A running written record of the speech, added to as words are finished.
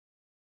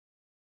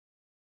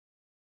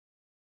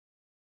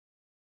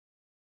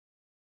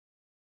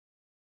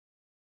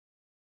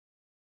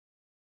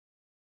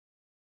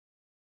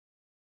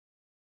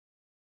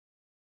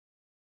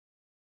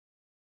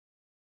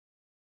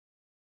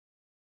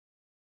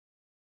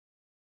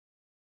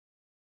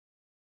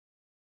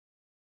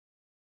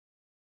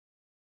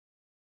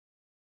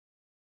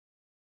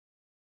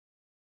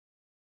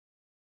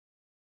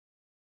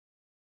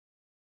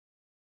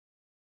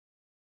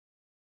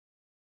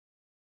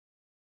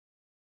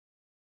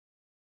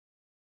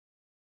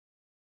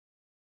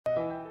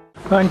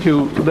Thank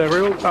you,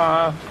 Daryl.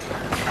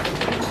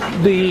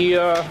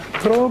 The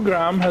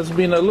program has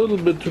been a little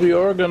bit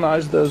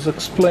reorganized, as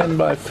explained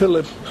by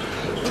Philip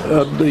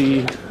at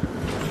the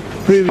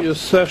previous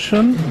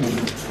session.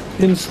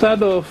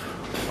 Instead of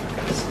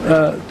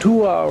a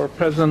 2-hour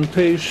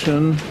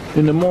presentation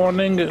in the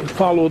morning,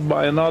 followed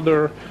by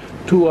another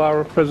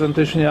 2-hour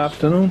presentation in the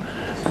afternoon,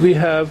 we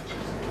have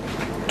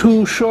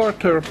 2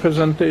 shorter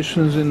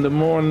presentations in the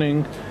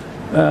morning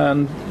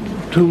and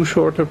 2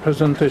 shorter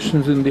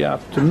presentations in the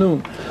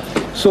afternoon.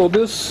 So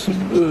this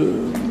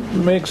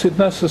makes it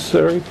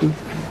necessary to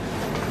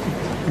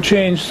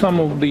change some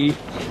of the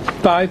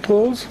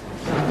titles.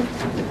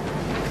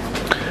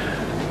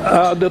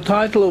 The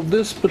title of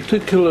this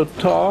particular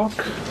talk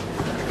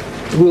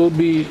will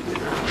be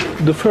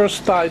the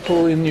first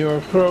title in your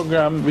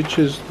program, which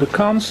is the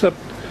concept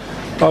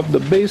of the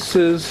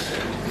basis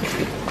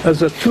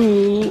as a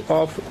tool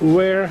of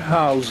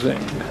warehousing.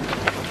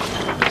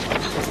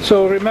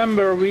 So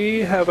remember, we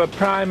have a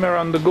primer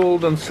on the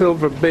gold and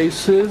silver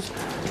bases.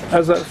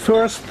 As a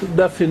first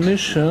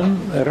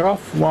definition, a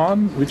rough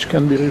one, which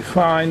can be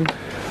refined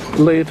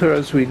later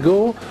as we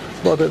go,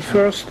 but a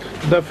first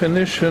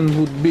definition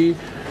would be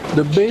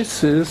the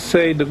basis,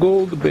 say the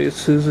gold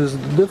basis, is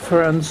the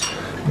difference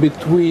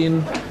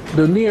between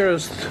the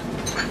nearest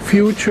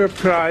future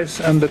price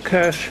and the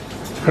cash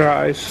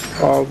price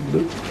of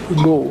the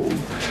gold.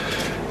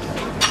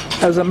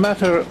 As a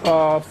matter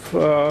of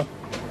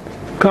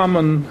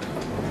common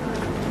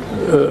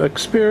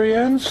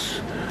experience,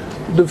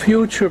 the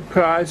future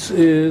price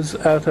is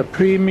at a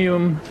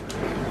premium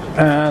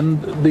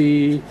and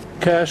the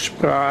cash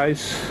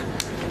price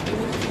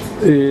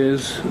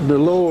is the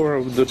lower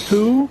of the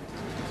two.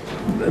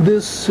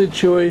 This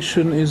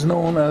situation is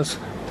known as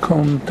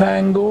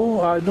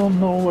contango. I don't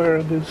know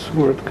where this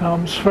word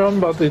comes from,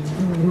 but it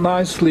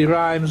nicely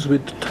rhymes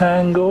with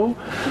tango,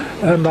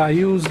 and I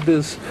use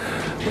this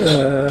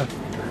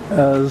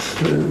as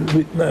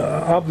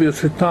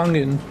obviously tongue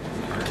in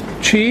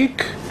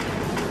cheek.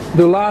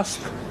 The last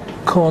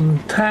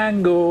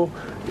contango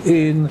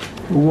in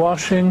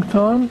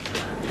Washington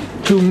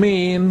to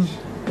mean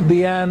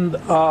the end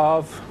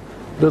of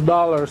the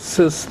dollar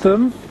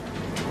system,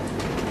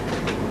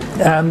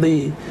 and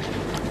the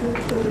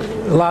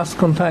last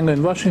contango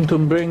in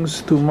Washington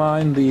brings to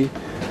mind the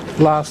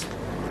last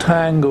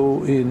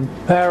tango in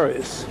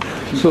Paris.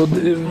 So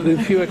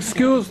if you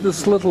excuse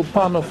this little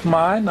pun of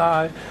mine,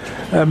 I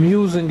am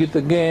using it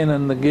again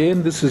and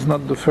again. This is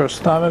not the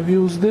first time I've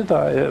used it.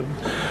 I have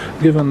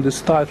given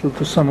this title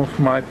to some of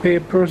my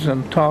papers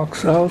and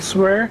talks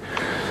elsewhere.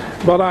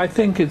 But I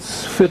think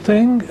it's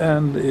fitting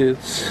and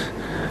it's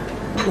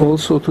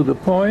also to the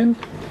point.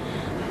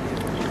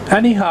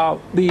 Anyhow,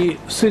 the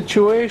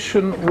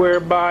situation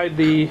whereby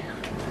the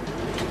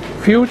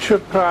future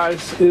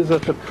price is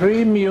at a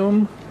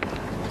premium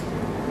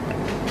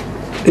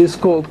is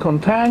called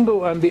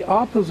contango, and the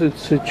opposite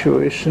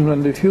situation,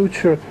 when the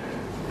future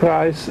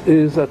price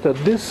is at a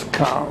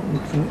discount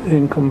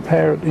in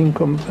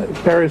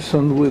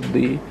comparison with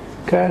the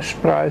cash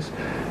price,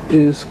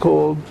 is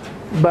called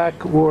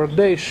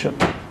backwardation.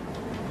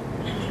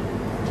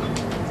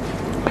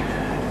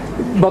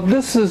 But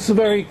this is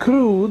very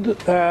crude,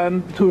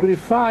 and to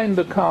refine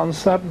the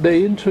concept,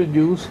 they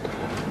introduced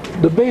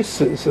the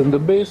basis, and the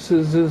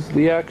basis is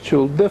the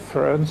actual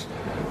difference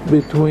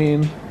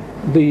between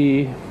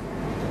the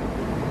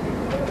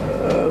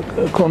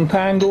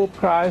contango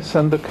price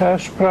and the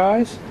cash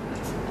price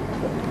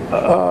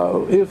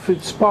if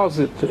it's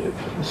positive.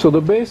 So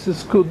the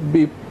basis could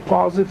be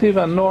positive,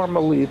 and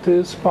normally it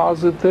is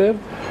positive,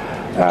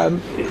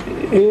 and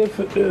if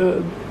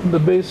the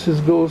basis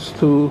goes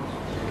to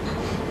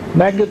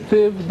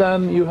negative,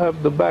 then you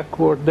have the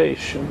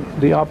backwardation,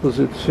 the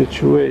opposite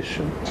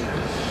situation.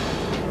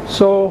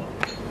 So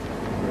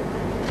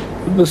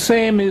the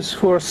same is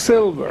for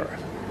silver,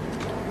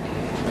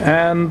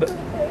 and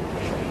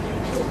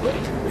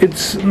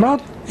it's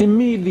not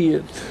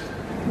immediately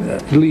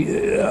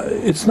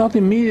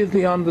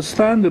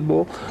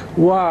understandable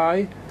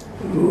why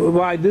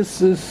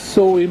this is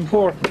so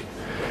important.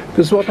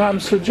 Because what I'm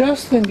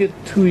suggesting it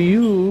to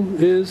you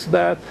is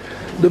that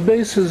the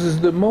basis is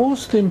the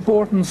most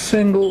important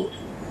single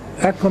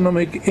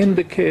economic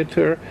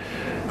indicator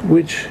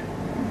which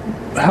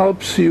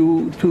helps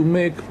you to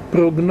make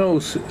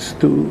prognosis,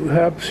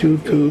 helps you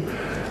to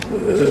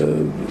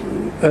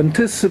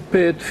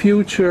anticipate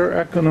future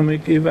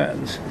economic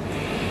events.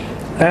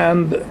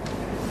 And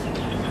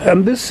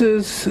this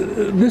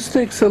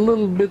takes a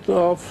little bit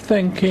of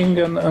thinking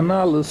and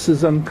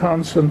analysis and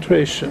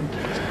concentration.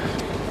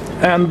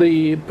 And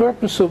the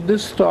purpose of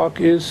this talk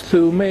is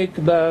to make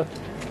that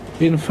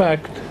in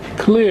fact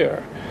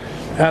clear.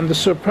 And the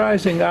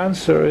surprising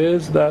answer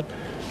is that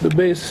the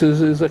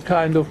basis is a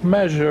kind of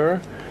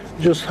measure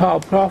just how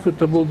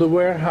profitable the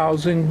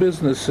warehousing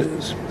business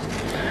is.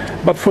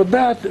 But for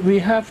that we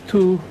have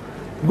to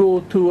go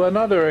to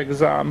another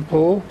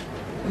example,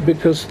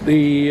 because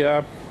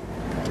the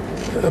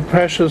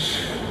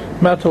precious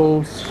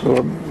metals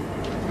or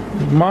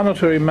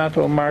monetary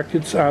metal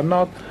markets are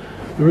not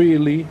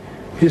really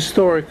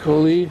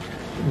historically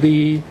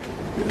the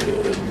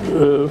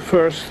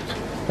first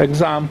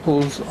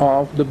examples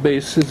of the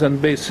basis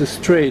and basis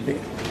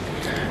trading.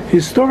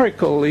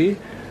 Historically,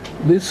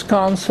 this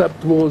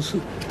concept was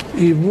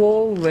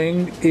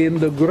evolving in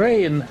the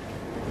grain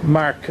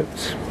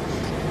markets,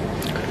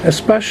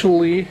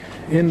 especially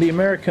in the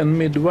American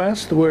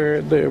Midwest,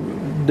 where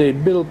they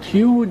built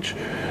huge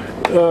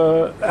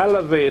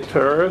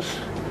elevators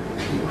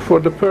for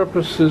the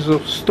purposes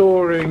of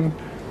storing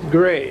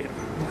grain.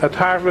 At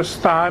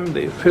harvest time,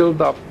 they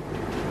filled up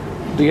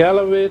the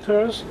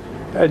elevators,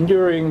 and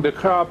during the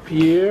crop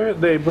year,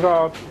 they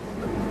brought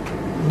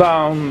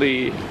down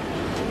the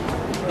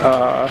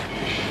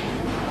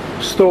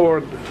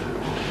stored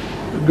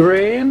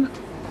grain,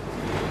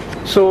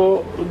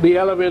 so the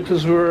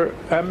elevators were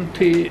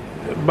empty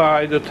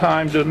by the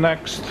time the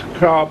next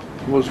crop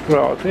was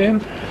brought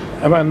in,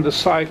 and when the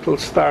cycle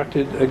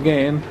started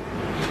again,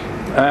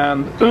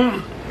 and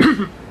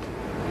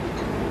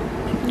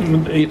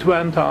it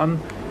went on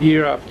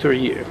year after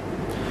year.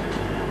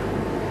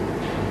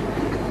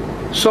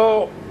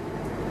 So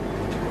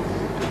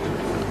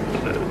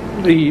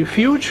the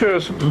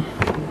futures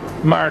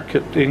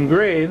market in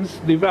grains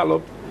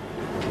developed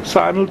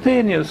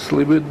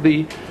simultaneously with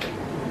the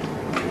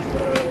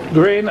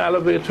grain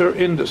elevator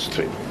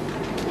industry.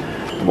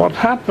 What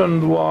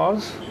happened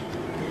was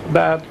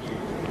that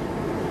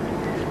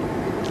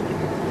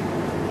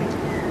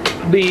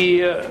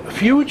the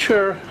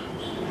future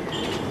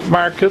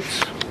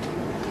markets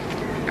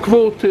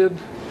quoted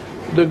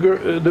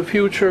the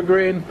future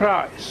grain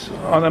price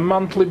on a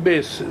monthly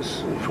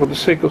basis. For the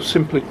sake of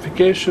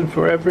simplification,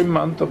 for every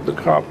month of the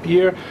crop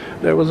year,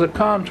 there was a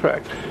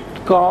contract.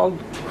 It called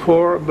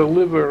for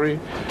delivery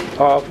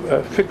of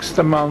a fixed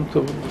amount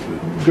of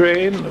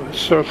grain, a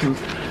certain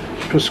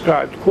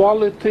prescribed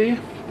quality,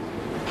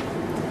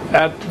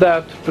 at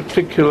that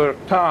particular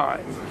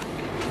time.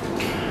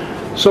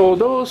 So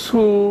those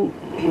who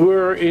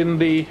were in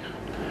the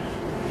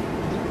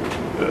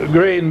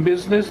grain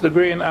business, the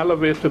grain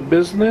elevator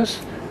business,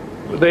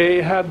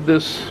 they had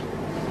this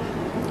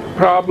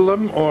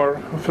problem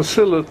or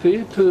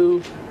facility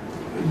to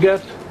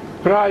get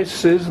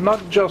prices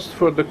not just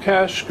for the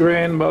cash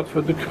grain but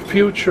for the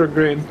future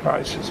grain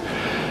prices.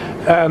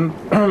 And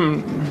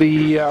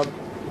the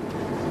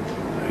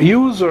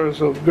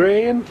users of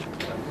grain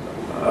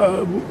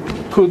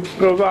could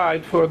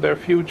provide for their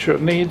future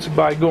needs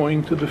by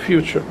going to the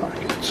future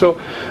market. So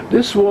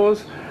this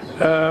was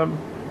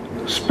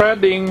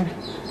spreading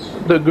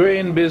the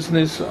grain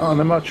business on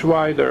a much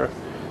wider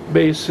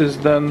basis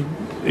than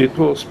it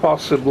was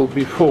possible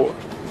before.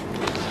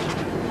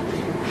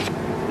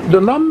 The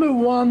number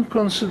one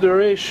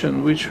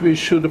consideration which we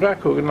should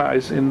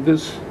recognize in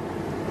this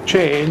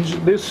change,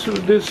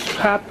 this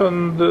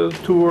happened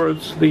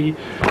towards the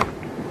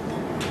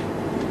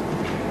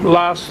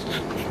last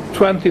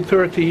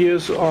 20-30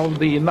 years of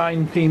the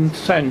 19th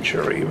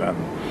century, when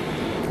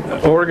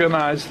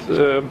organized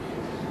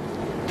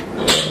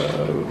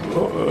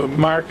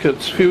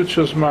markets,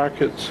 futures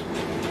markets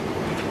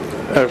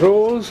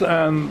arose,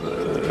 and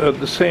at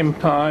the same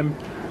time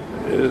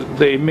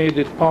they made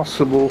it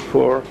possible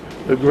for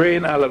the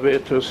grain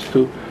elevators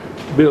to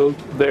build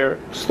their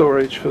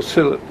storage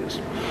facilities.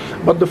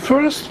 But the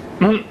first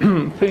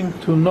thing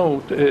to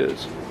note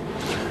is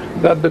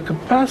that the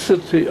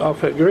capacity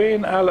of a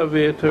grain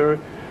elevator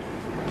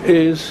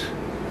is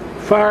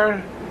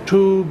far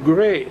too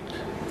great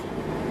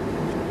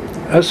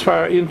as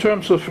far in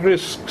terms of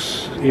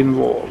risks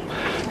involved.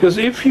 Because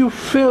if you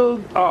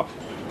filled up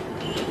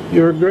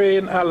your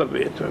grain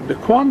elevator, the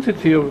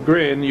quantity of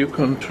grain you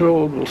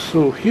controlled was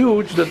so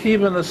huge that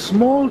even a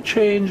small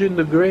change in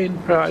the grain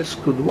price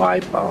could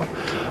wipe out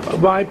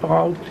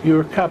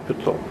your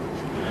capital,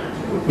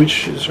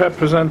 which is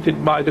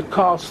represented by the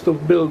cost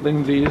of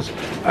building these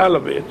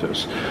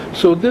elevators.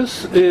 So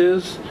this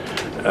is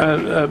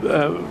a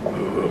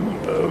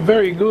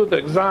very good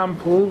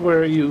example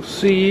where you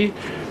see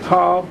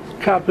how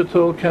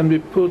capital can be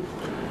put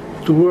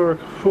to work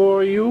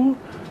for you.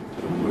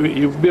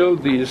 You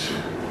build these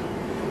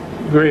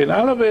grain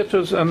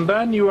elevators, and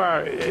then you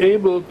are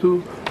able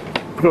to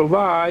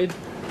provide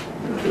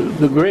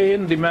the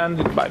grain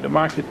demanded by the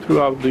market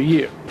throughout the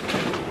year.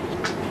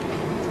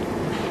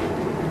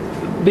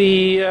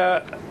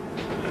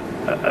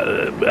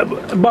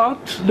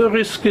 But the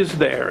risk is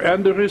there,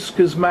 and the risk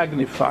is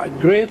magnified,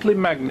 greatly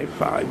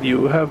magnified.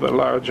 You have a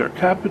larger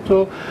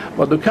capital,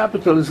 but the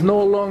capital is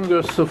no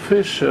longer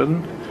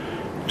sufficient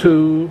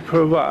to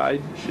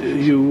provide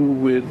you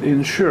with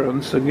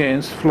insurance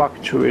against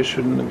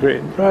fluctuation in the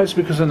grain price,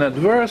 because an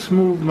adverse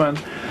movement,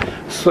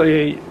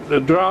 say a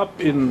drop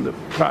in the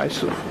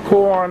price of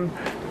corn,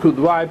 could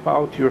wipe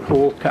out your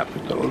whole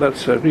capital.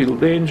 That's a real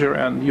danger,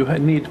 and you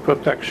need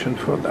protection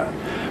for that.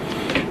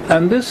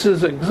 And this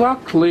is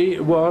exactly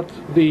what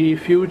the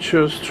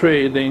futures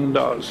trading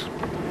does,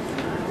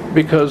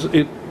 because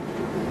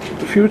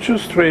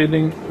futures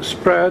trading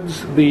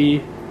spreads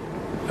the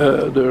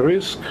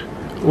risk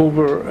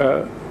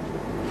over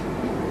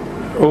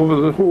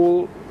the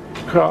whole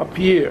crop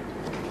year.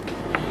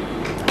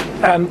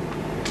 And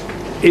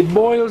it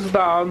boils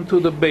down to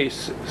the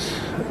basis.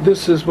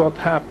 This is what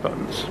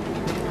happens.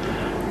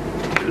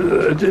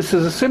 This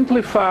is a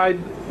simplified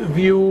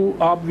view,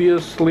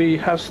 obviously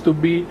has to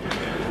be,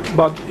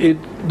 but it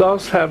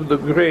does have the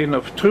grain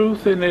of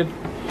truth in it.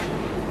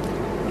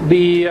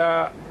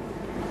 The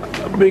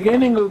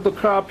beginning of the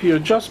crop year,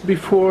 just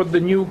before the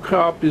new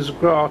crop is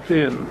brought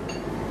in,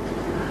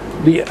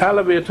 the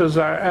elevators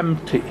are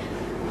empty.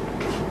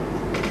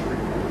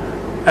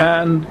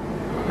 And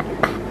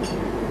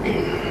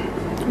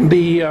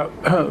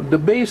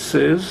the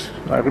basis,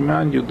 I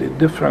remind you the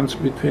difference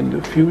between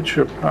the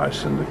future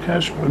price and the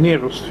cash price,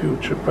 nearest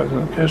future price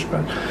and the cash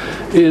price,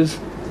 is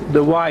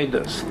the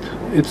widest.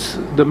 It's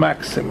the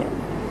maximum.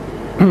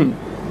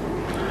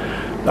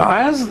 Now,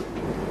 as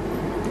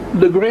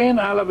the grain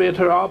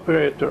elevator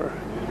operator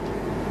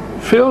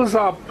fills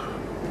up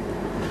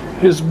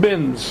his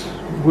bins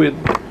with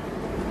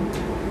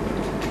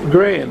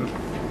grain,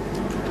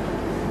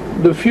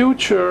 the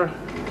future,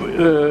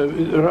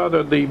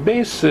 rather the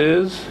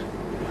basis,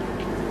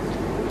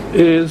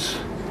 is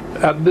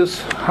at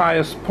this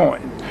highest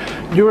point.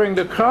 During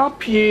the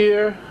crop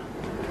year,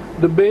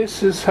 the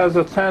basis has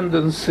a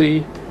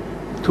tendency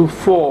to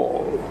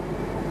fall,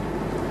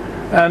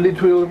 and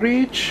it will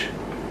reach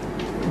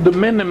the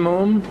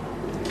minimum,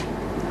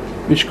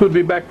 which could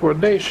be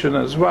backwardation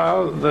as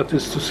well, that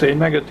is to say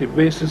negative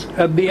basis,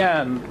 at the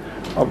end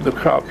of the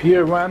crop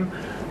year when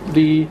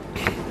the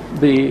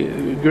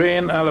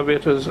grain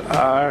elevators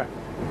are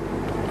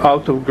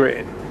out of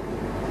grain,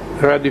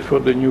 ready for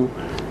the new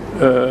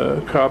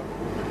crop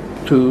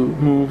to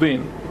move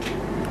in.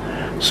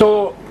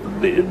 So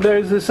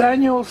there's this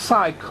annual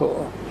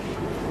cycle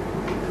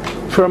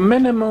from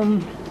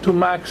minimum to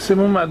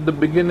maximum at the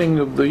beginning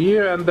of the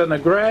year, and then a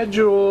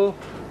gradual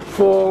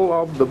fall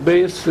of the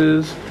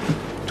basis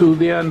to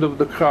the end of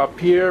the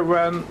crop year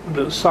when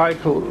the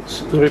cycle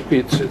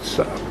repeats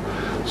itself.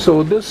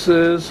 So this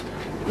is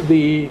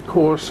the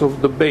course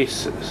of the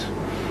basis.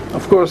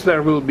 Of course,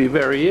 there will be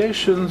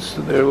variations,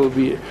 there will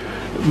be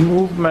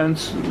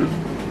movements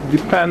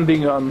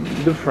depending on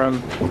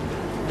different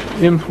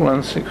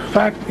influencing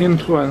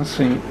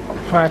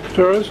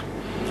factors,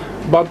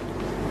 but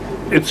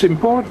it's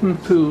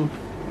important to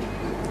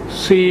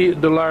see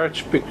the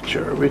large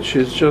picture, which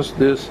is just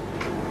this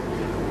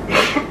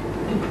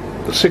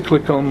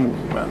cyclical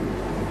movement.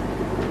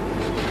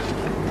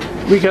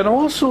 We can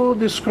also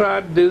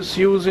describe this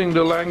using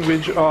the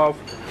language of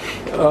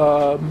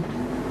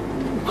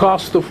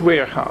cost of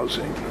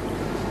warehousing,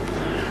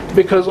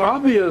 because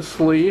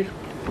obviously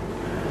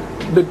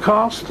the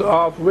cost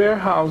of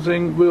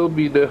warehousing will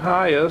be the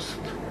highest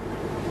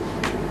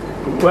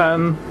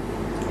when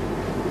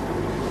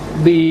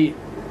the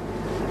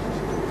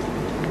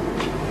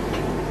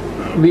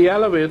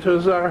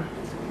elevators are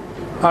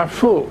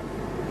full.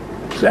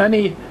 So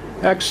any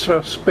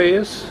extra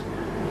space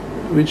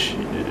which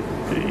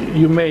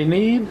you may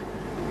need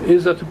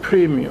is at a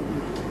premium.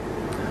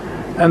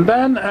 And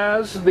then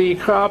as the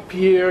crop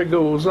year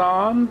goes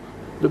on,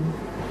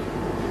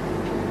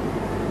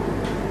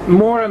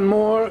 more and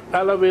more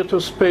elevator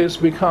space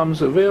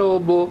becomes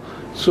available,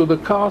 so the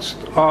cost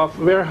of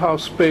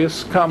warehouse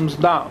space comes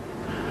down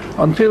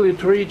until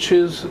it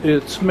reaches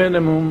its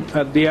minimum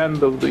at the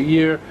end of the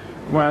year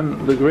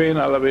when the grain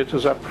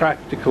elevators are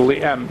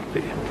practically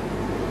empty.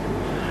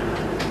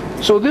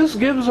 So this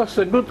gives us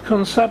a good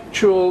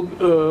conceptual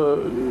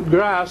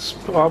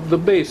grasp of the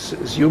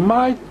basis. You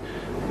might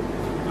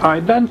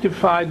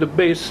identify the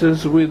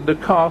basis with the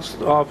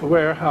cost of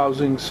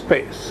warehousing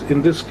space,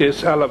 in this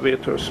case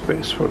elevator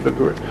space for the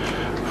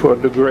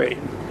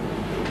grain.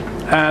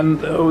 And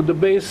the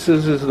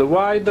basis is the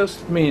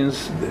widest,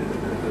 means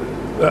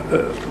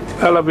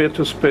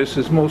elevator space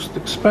is most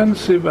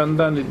expensive, and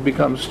then it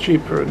becomes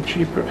cheaper and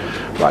cheaper.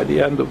 By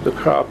the end of the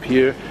crop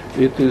year,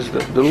 it is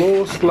the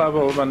lowest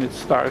level when it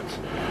starts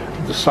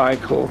the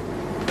cycle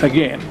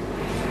again.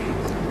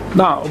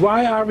 Now,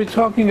 why are we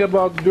talking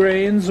about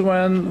grains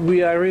when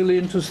we are really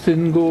interested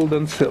in gold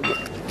and silver?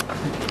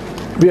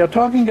 We are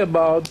talking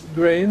about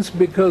grains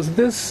because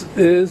this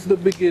is the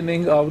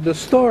beginning of the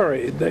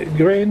story. The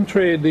grain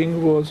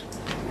trading was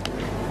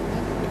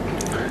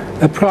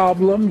a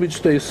problem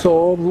which they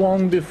solved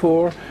long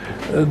before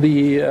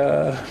the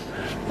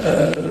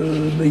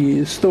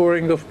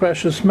storing of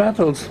precious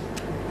metals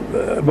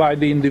by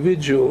the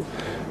individual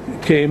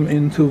came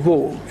into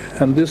vogue,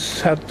 and this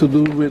had to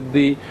do with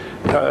the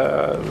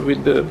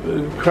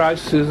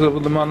crisis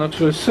of the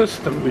monetary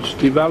system, which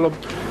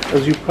developed,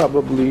 as you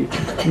probably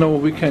know.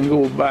 We can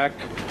go back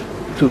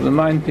to the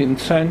 19th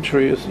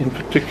century, in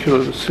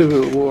particular the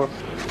Civil War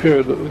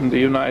period in the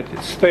United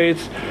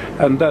States,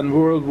 and then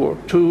World War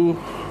II,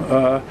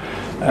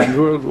 and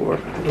World War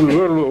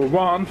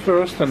I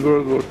first and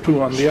World War II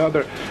on the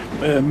other,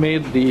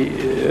 made the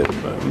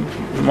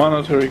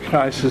monetary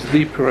crisis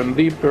deeper and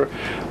deeper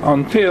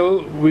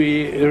until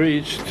we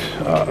reached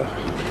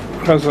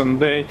present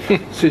day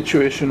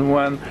situation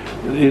when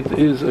it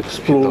is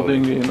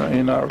exploding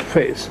in our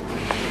face.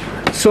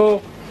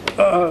 So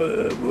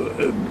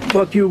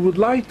what you would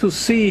like to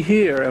see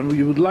here and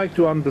you would like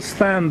to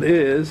understand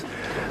is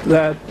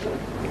that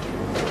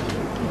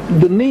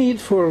the need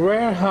for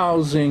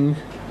warehousing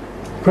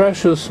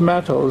precious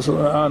metals,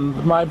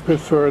 and my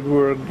preferred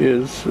word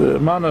is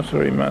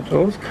monetary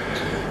metals,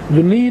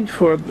 the need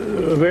for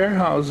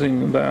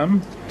warehousing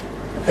them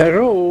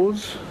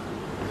arose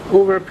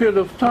over a period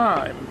of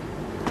time.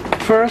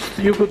 First,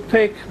 you could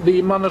take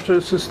the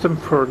monetary system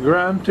for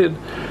granted.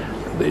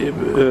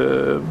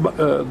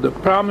 The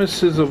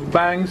promises of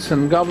banks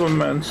and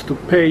governments to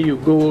pay you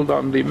gold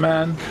on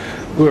demand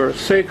were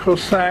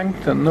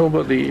sacrosanct, and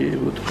nobody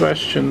would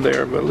question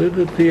their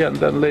validity. And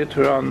then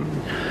later on,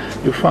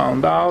 you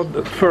found out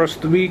that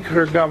first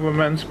weaker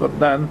governments, but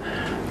then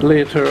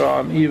later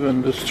on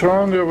even the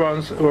stronger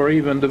ones, or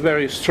even the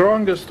very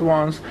strongest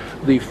ones,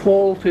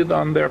 defaulted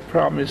on their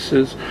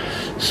promises.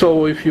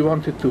 So if you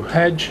wanted to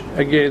hedge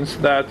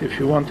against that, if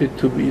you wanted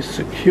to be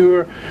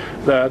secure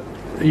that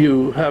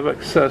you have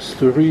access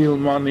to real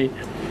money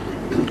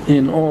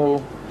in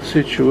all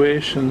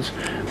situations,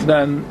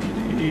 then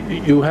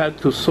you had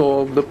to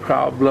solve the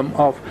problem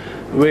of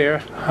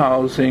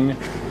warehousing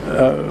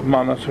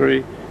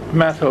monetary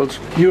metals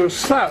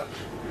yourself,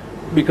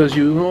 because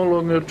you no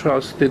longer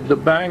trusted the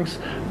banks,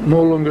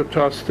 no longer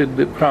trusted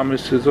the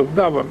promises of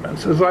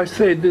governments. As I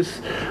say, this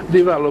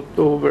developed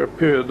over a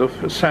period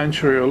of a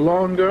century or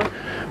longer,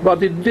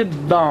 but it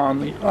did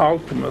dawn,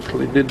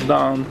 ultimately did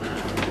dawn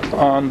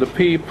on the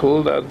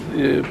people that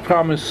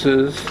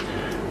promises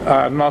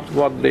are not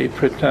what they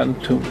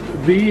pretend to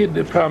be.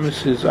 The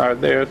promises are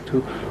there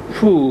to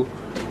fool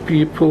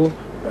people,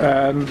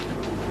 and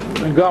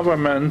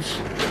governments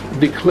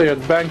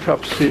declared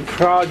bankruptcy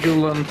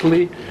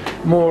fraudulently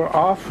more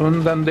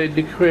often than they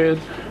declared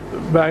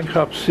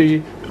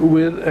bankruptcy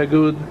with a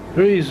good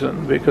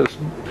reason, because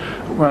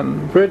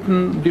when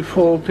Britain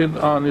defaulted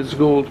on its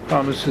gold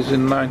promises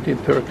in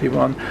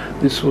 1931,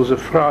 this was a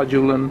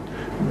fraudulent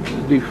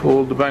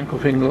default. The Bank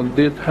of England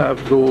did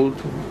have gold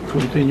to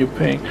continue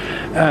paying,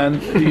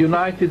 and the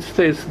United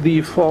States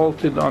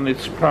defaulted on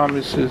its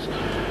promises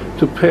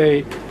to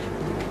pay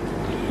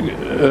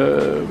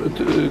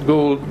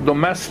gold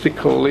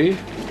domestically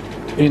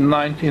in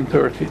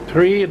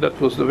 1933. That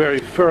was the very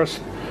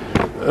first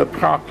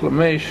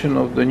proclamation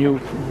of the new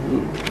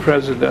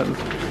President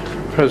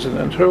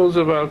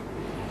Roosevelt.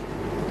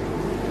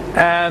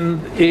 And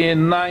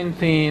in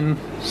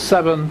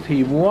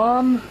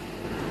 1971,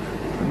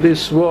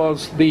 this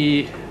was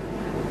the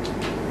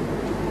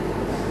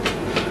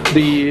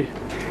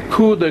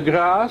coup de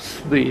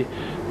grace, the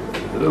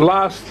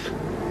last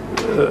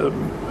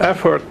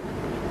effort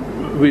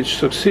which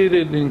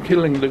succeeded in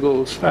killing the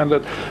gold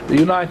standard. The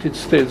United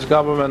States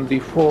government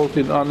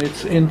defaulted on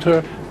its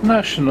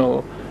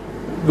international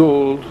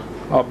gold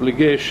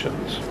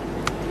obligations.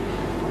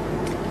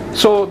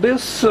 So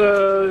this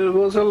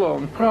was a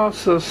long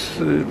process,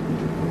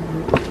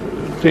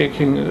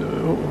 taking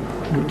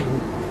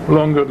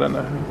longer than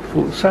a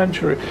full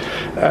century,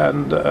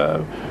 and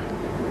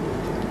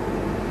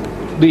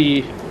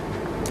the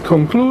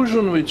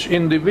conclusion which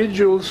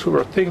individuals who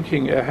are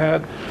thinking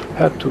ahead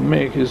had to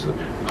make is,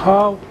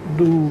 how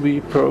do we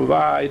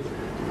provide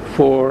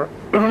for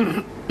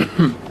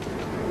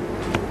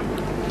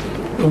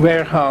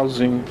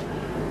warehousing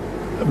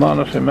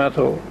monetary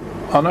metal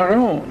on our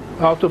own,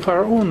 out of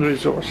our own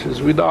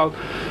resources, without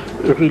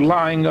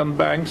relying on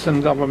banks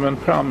and government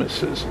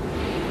promises?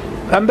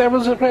 And there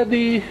was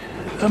already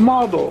a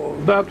model,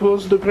 that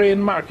was the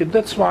grain market.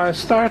 That's why I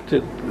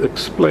started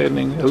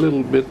explaining a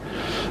little bit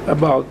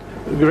about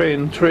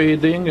grain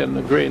trading and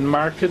the grain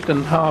market,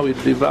 and how it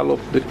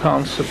developed the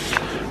concept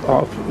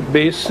of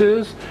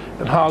bases,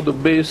 and how the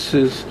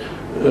bases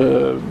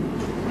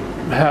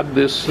had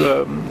this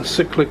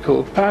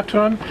cyclical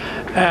pattern,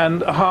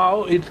 and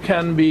how it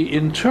can be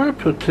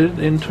interpreted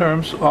in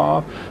terms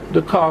of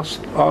the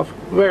cost of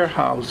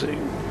warehousing.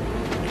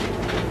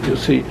 You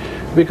see,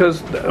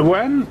 because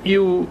when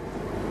you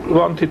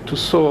wanted to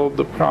solve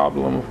the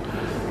problem,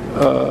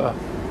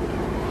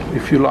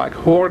 if you like,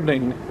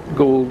 hoarding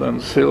gold and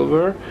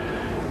silver,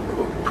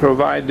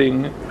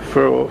 providing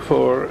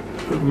for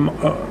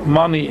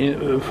money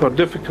for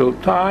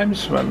difficult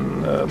times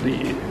when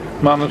the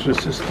monetary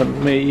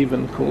system may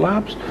even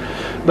collapse,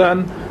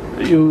 then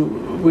you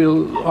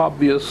will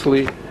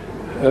obviously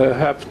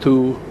have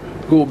to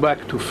go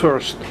back to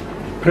first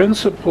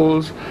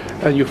principles,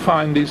 and you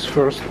find these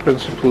first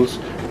principles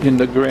in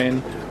the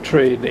grain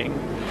trading.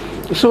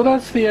 So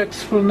that's the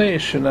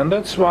explanation, and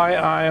that's why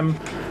I am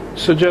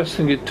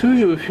suggesting it to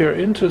you. If you're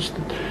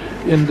interested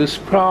in this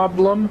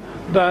problem,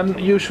 then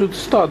you should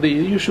study,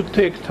 you should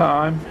take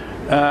time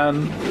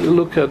and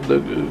look at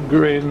the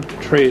grain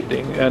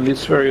trading and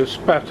its various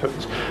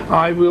patterns.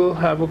 I will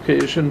have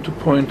occasion to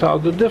point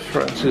out the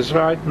differences.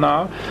 Right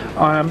now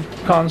I am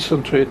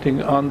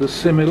concentrating on the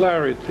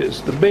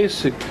similarities. The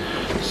basic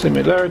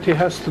similarity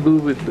has to do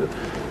with the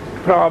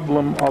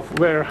problem of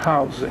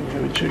warehousing,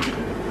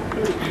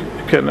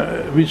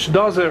 which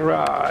does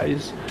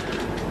arise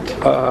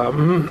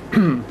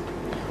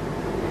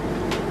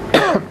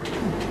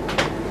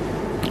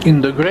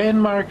in the grain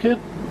market,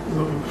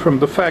 from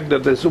the fact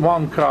that there's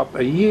one crop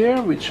a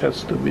year, which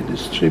has to be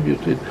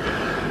distributed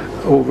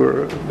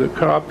over the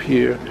crop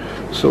year,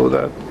 so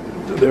that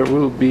there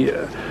will be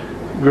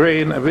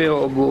grain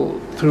available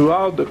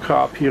throughout the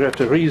crop year at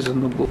a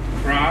reasonable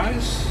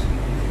price.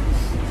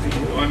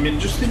 I mean,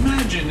 just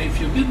imagine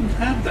if you didn't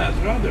have that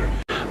rather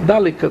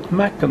delicate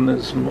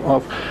mechanism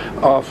of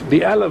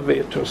the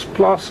elevators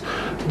plus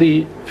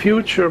the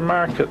futures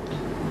market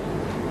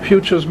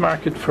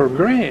for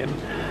grain,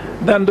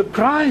 then the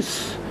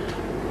price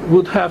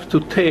would have to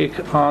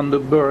take on the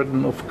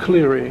burden of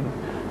clearing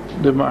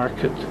the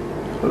market.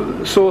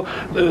 So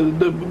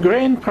the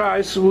grain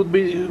price would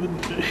be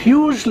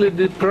hugely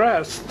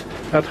depressed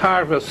at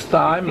harvest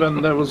time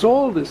when there was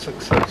all this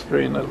excess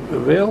grain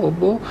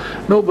available.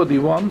 Nobody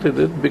wanted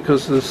it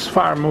because there's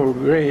far more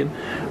grain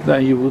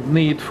than you would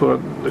need for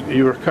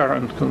your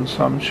current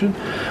consumption.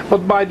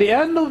 But by the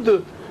end of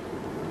the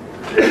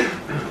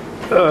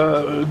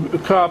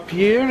crop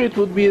year, it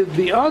would be at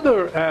the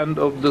other end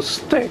of the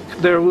stick.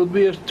 There would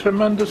be a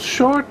tremendous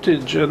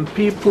shortage, and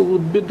people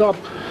would bid up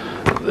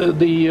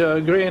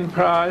the grain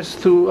price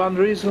to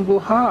unreasonable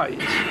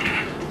heights.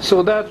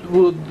 So that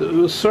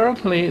would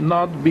certainly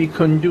not be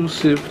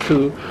conducive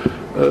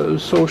to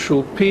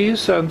social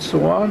peace and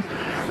so on.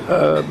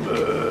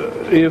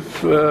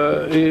 If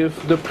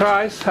the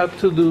price had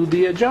to do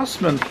the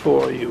adjustment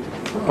for you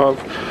of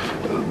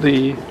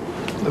the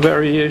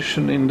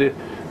variation in the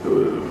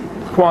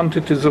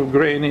quantities of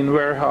grain in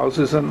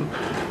warehouses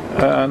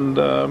and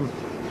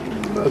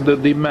the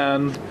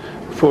demand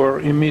for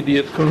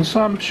immediate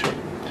consumption.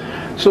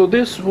 So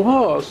this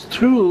was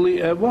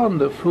truly a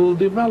wonderful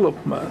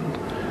development,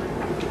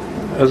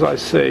 as I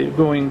say,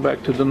 going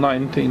back to the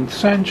 19th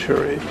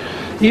century.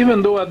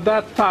 Even though at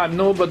that time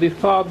nobody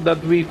thought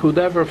that we could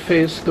ever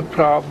face the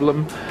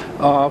problem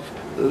of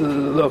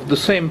the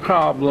same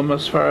problem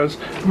as far as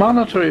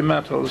monetary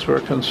metals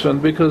were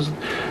concerned, because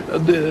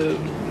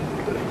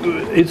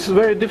it's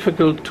very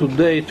difficult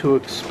today to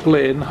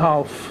explain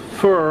how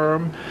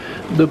firm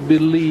the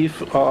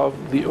belief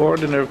of the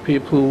ordinary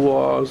people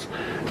was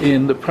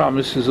in the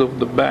promises of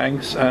the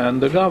banks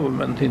and the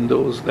government in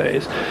those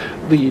days.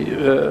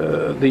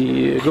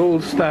 The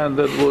gold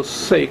standard was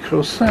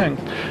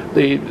sacrosanct.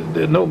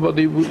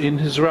 Nobody in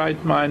his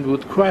right mind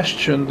would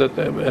question that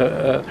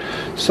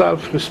a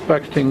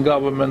self-respecting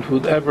government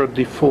would ever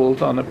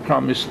default on a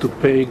promise to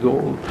pay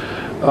gold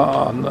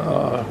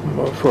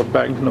for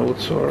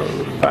banknotes or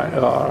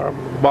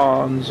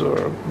bonds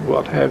or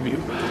what have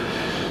you.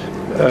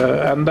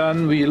 And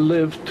then we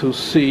lived to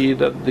see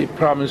that the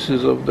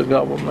promises of the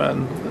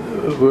government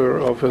were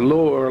of a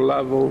lower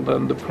level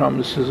than the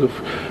promises of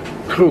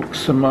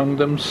crooks among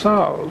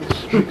themselves,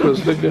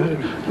 because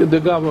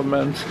the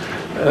governments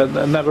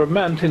never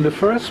meant in the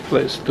first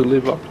place to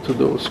live up to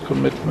those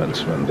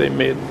commitments when they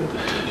made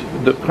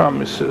the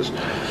promises.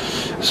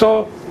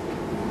 So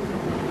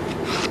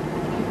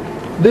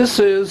this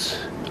is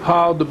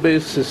how the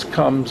basis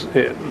comes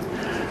in.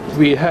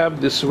 We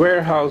have this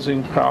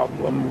warehousing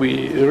problem.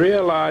 We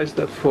realize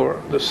that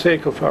for the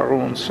sake of our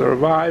own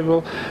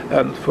survival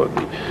and for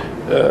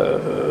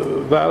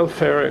the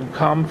welfare and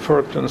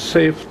comfort and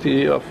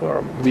safety of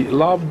our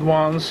beloved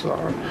ones,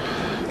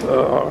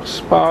 our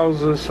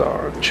spouses,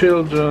 our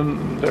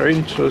children, their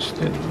interest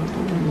in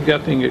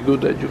getting a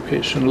good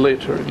education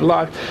later in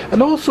life,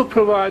 and also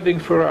providing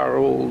for our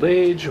old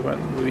age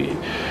when we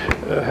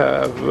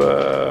have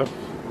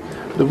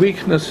the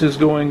weaknesses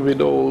going with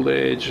old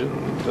age,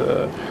 and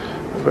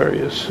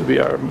we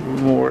are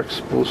more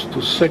exposed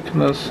to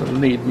sickness and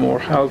need more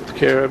health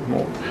care,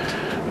 more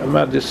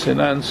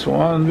medicine and so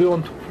on. We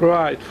want to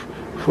provide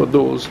for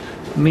those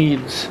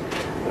needs.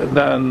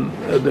 Then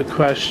the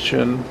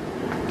question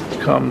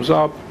comes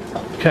up,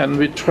 can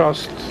we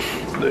trust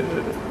the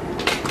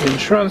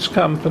insurance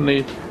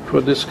company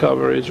for this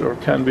coverage, or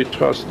can we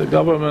trust the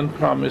government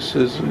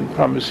promises in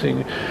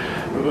promising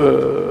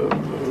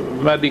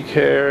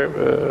Medicare,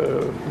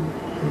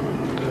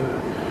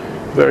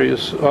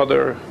 various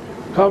other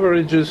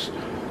coverages,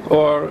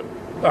 or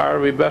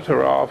are we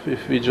better off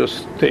if we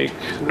just take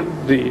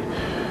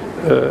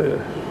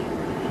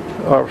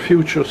our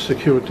future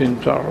security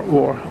into our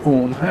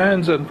own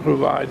hands and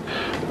provide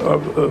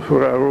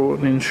for our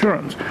own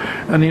insurance?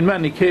 And in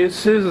many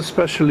cases,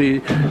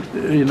 especially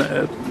in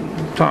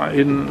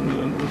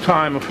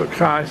time of a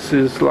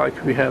crisis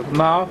like we have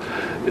now,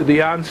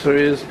 the answer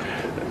is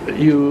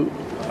you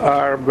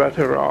are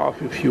better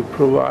off if you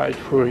provide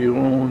for your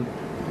own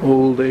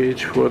old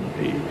age, for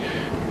the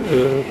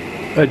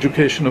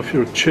education of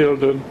your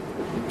children.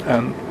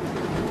 And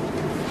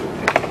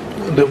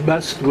the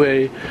best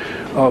way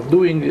of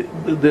doing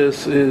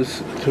this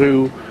is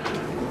through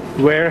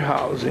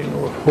warehousing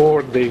or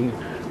hoarding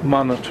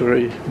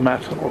monetary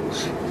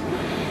metals.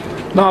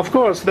 Now, of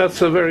course,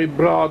 that's a very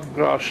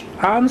broad-brushed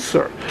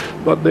answer,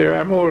 but there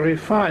are more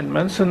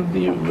refinements, and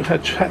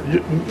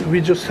we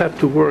just have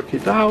to work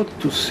it out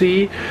to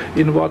see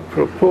in what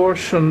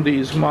proportion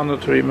these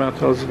monetary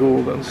metals,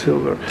 gold and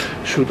silver,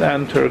 should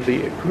enter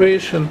the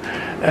equation,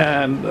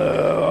 and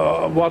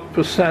what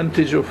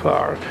percentage of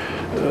our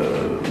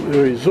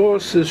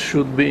resources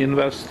should be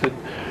invested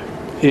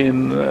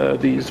in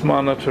these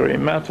monetary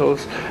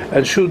metals,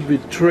 and should we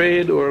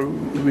trade or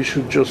we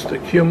should just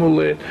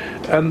accumulate.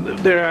 And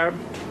there are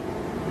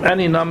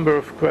any number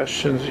of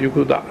questions you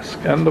could ask,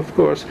 and of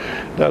course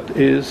that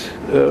is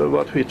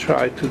what we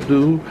try to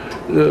do,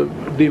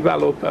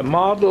 develop a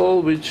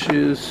model which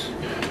is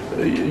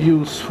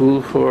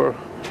useful for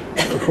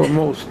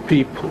most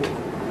people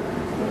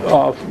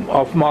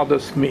of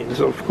modest means.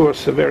 Of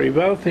course, a very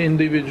wealthy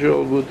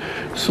individual would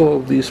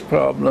solve these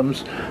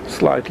problems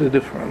slightly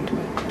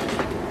differently.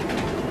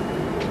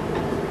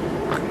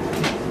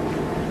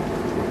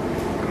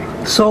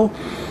 So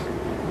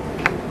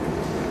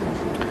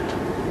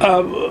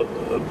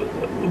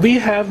we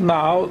have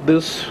now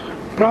this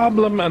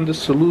problem, and the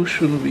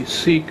solution we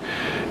seek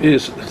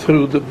is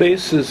through the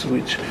basis,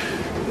 which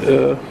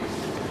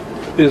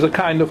is a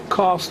kind of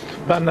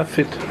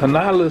cost-benefit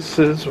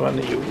analysis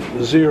when you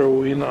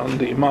zero in on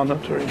the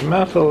monetary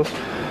metals.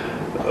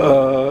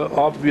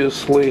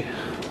 Obviously,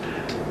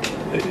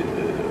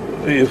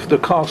 if the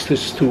cost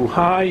is too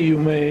high, you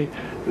may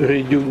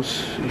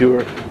reduce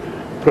your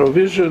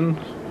provision,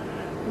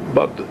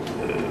 but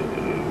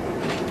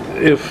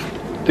if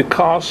the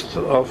cost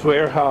of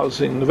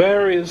warehousing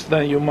varies,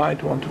 then you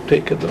might want to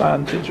take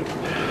advantage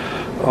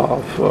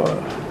of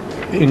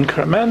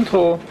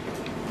incremental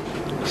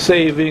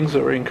savings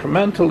or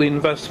incremental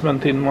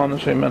investment in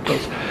monetary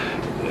metals,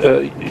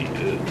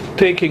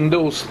 taking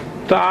those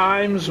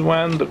times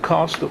when the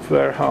cost of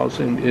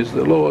warehousing is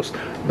the lowest,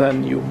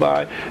 then you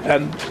buy.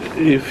 And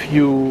if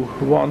you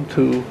want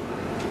to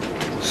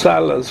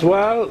sell as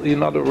well,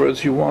 in other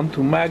words, you want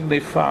to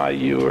magnify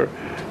your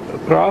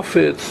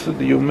profits,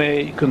 you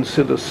may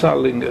consider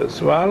selling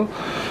as well.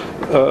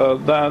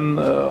 Then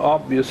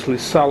obviously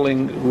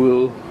selling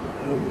will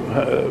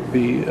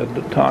be at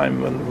the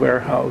time when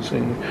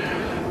warehousing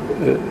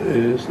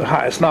is the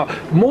highest. Now,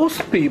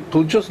 most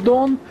people just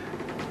don't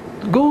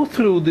go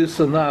through this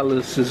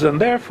analysis, and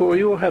therefore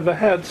you have a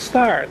head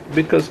start,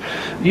 because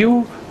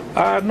you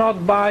are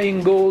not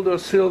buying gold or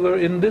silver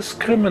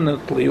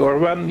indiscriminately, or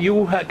when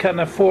you can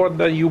afford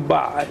that you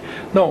buy.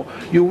 No,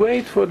 you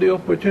wait for the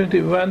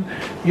opportunity when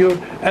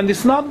and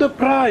it's not the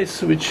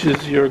price which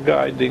is your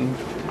guiding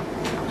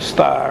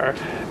star,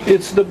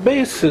 it's the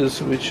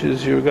basis which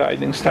is your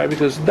guiding star,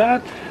 because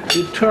that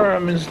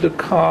determines the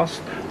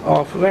cost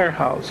of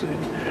warehousing.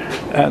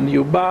 And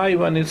you buy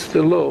when it's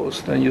the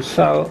lowest, and you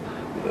sell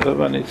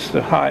when it's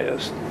the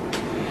highest.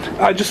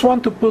 I just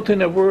want to put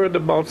in a word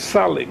about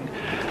selling,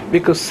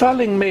 because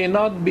selling may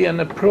not be an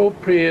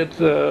appropriate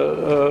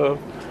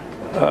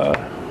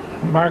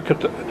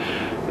market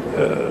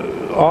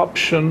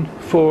option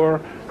for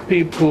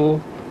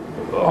people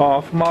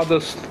of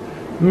modest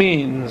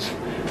means,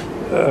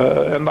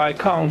 and I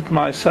count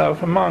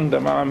myself among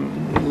them.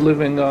 I'm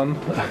living on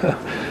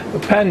a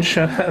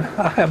pension, and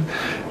I am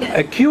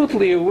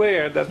acutely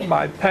aware that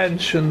my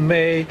pension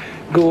may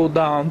go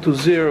down to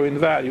zero in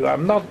value.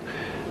 I'm not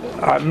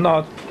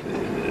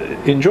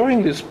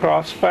enjoying this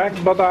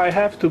prospect, but I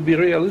have to be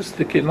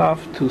realistic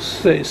enough to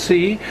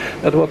see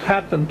that what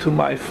happened to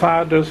my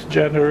father's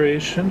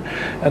generation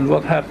and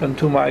what happened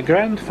to my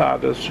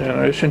grandfather's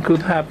generation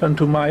could happen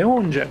to my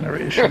own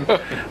generation.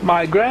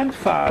 My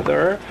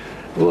grandfather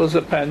was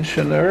a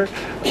pensioner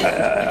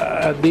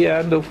at the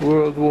end of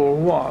World War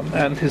I,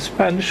 and his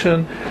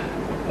pension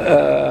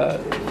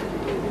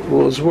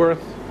was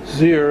worth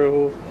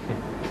zero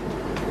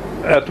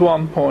at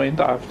one point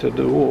after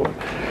the war.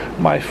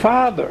 My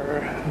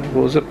father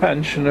was a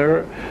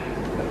pensioner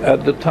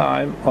at the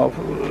time of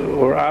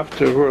or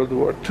after World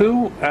War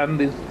II,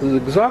 and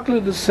exactly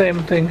the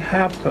same thing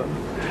happened.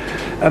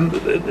 And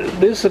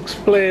this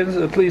explains,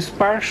 at least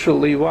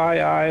partially,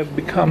 why I have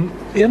become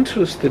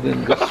interested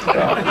in this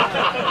problem.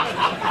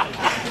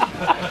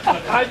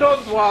 I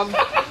don't want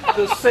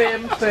the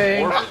same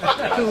thing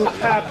to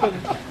happen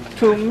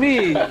to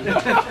me.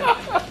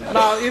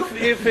 Now,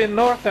 if in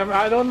North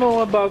America, I don't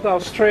know about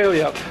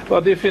Australia,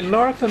 but if in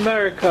North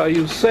America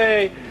you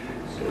say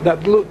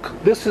that, look,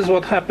 this is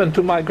what happened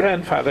to my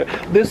grandfather,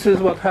 this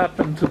is what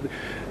happened to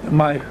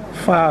my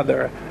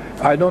father,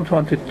 I don't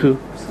want it to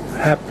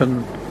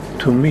happen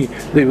to me,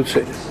 they would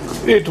say,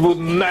 it would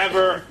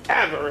never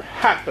ever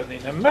happen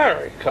in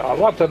America.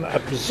 What an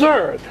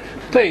absurd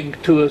thing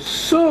to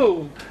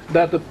assume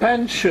that a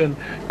pension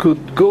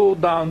could go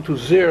down to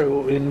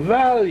zero in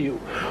value,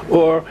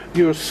 or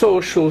your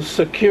social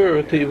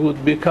security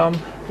would become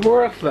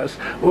worthless,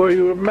 or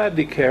your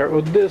Medicare,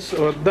 or this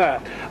or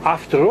that.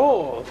 After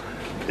all,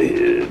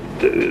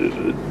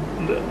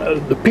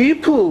 the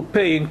people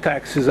paying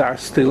taxes are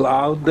still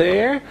out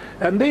there,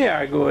 and they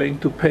are going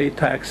to pay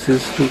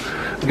taxes to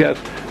get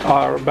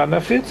our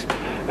benefits.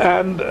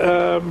 And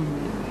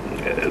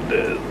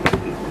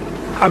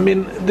I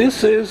mean,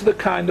 this is the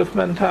kind of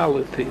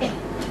mentality.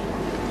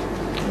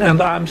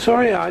 And I'm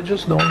sorry, I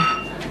just don't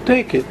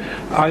take it.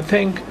 I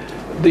think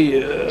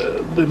the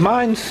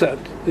mindset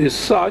is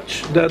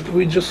such that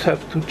we just have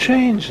to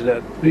change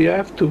that. We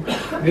have to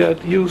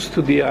get used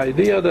to the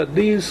idea that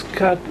these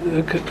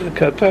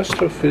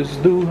catastrophes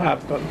do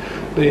happen.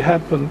 They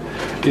happen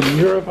in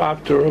Europe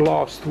after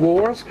lost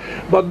wars,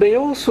 but they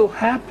also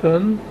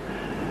happen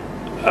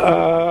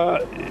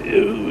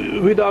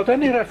without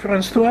any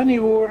reference to any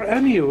war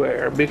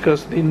anywhere,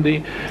 because in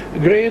the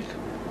Great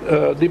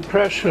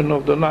Depression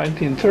of the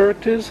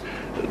 1930s,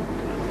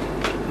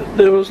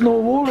 there was no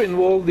war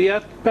involved,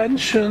 yet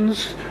pension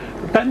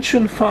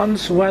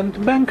funds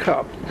went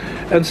bankrupt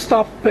and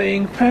stopped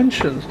paying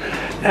pensions.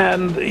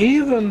 And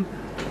even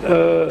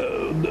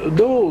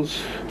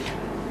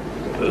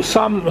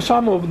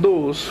some of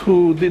those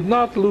who did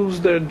not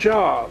lose their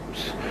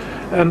jobs,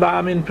 and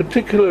I'm in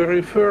particular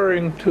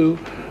referring to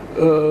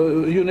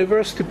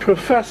university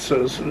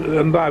professors,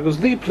 and I was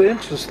deeply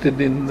interested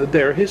in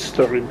their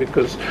history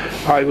because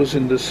I was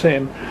in the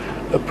same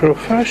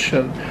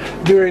profession.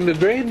 During the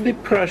Great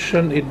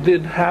Depression, it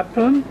did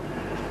happen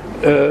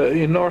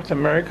in North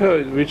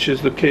America, which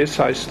is the case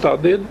I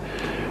studied,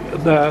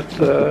 that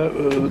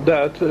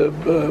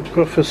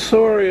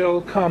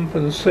professorial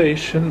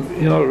compensation,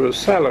 in other words,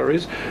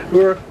 salaries,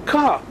 were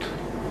cut,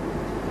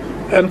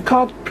 and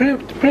cut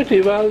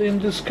pretty well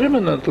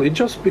indiscriminately,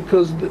 just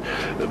because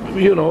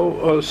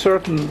a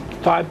certain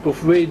type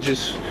of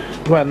wages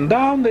went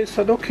down. They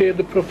said, okay,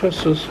 the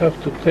professors have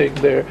to take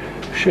their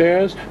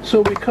shares,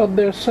 so we cut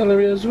their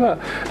salary as well.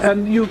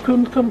 And you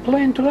couldn't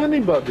complain to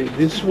anybody.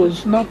 This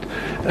was not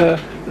a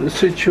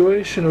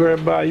situation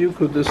whereby you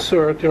could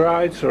assert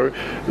rights or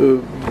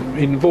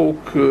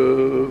invoke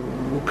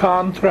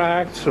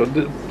contracts or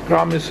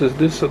promises,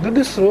 this or that.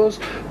 This was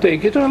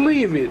take it or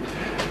leave it.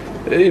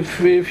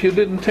 If you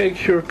didn't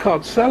take your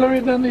cut salary,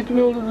 then it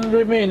will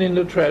remain in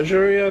the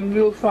treasury and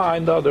we'll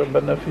find other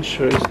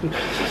beneficiaries.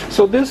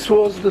 So this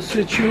was the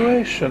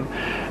situation.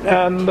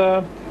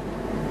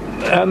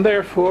 And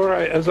therefore,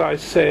 as I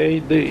say,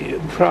 the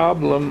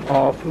problem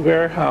of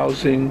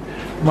warehousing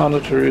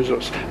monetary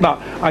resources. Now,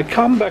 I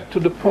come back to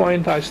the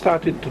point I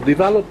started to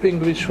developing,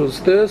 which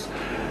was this: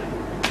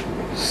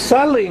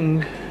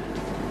 selling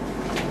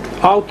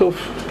out of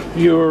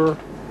your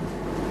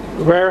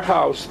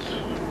warehoused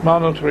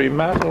monetary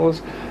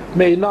metals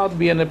may not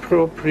be an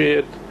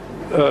appropriate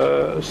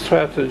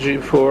strategy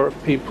for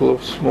people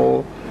of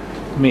small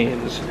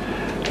means.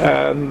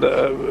 And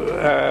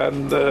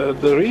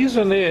the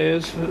reason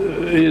is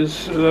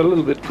a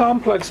little bit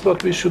complex,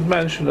 but we should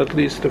mention at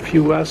least a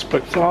few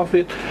aspects of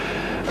it.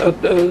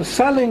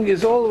 Selling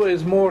is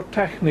always more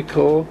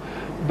technical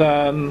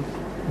than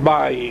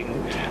buying,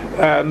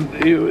 and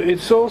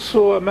it's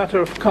also a matter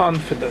of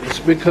confidence,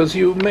 because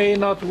you may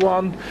not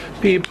want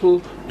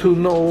people to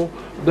know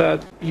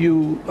that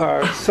you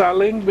are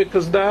selling,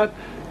 because that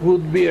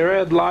would be a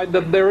red light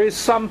that there is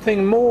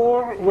something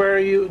more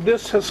where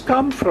this has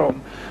come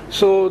from.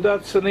 So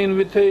that's an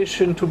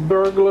invitation to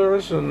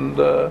burglars and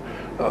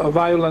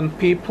violent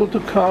people to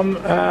come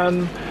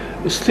and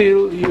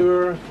steal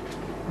your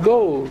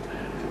gold.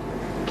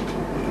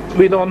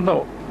 We don't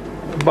know,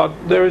 but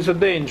there is a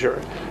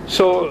danger.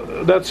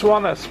 So that's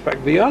one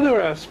aspect. The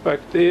other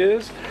aspect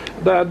is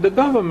that the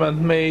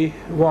government may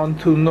want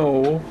to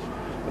know,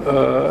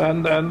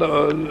 and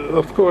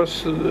of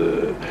course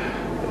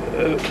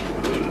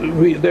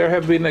there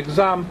have been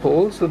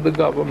examples that the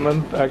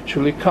government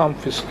actually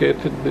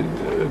confiscated the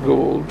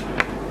gold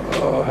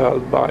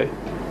held by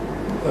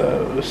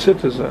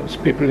citizens,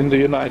 people in the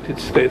United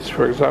States,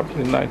 for example,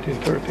 in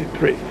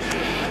 1933.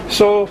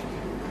 So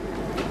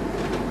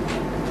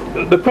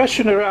the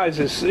question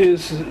arises,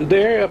 is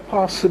there a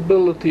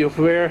possibility of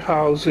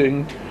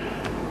warehousing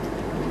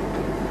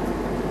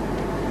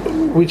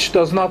which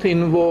does not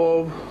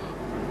involve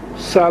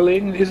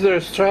selling? Is there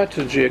a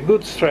strategy, a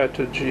good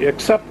strategy,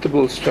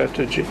 acceptable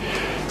strategy,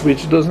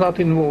 which does not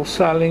involve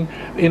selling?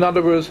 In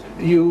other words,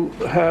 you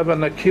have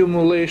an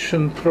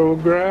accumulation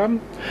program,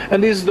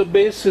 and is the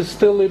basis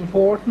still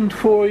important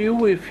for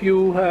you if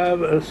you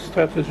have a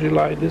strategy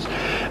like this?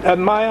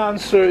 And my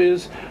answer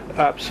is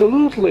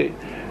absolutely.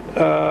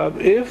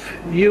 If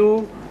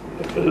you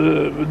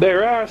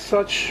there are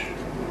such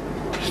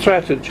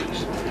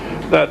strategies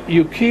that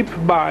you keep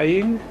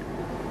buying,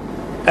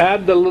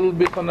 add a little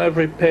bit on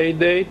every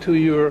payday to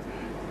your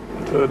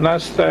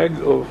nest egg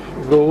of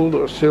gold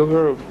or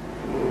silver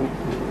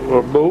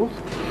or both.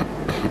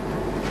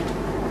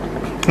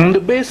 And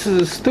the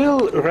basis is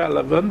still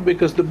relevant,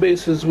 because the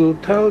basis will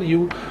tell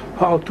you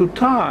how to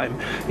time.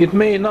 It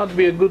may not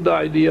be a good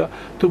idea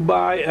to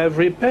buy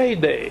every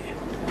payday,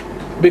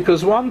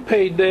 because one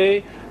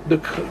payday the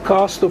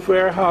cost of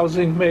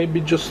warehousing may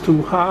be just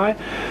too high,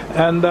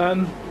 and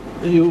then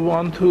you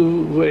want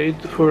to wait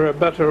for a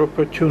better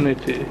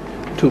opportunity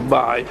to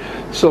buy.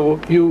 So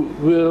you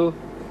will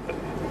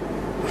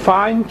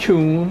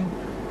fine-tune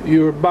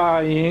your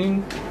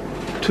buying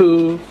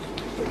to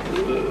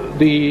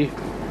the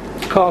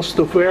cost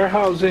of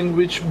warehousing,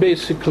 which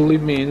basically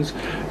means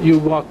you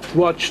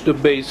watch the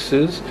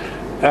bases,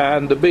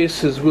 and the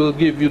bases will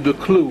give you the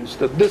clues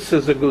that this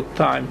is a good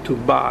time to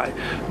buy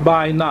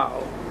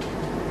now,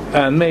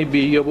 and maybe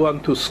you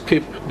want to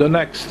skip the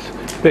next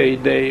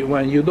payday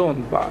when you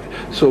don't buy,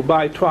 so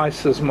buy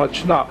twice as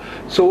much now.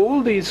 So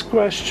all these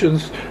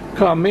questions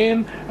come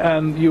in,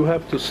 and you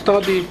have to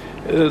study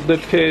the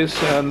case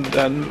and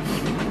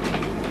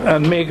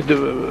make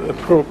the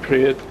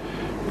appropriate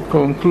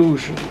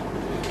conclusion.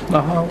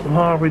 Now,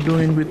 how are we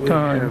doing with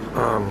time? We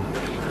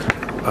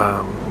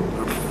have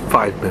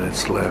 5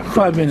 minutes left.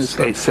 5 minutes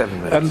left. 7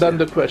 minutes. And then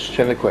the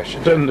question.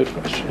 Then the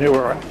question.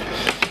 You're right.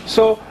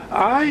 So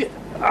I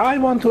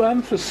want to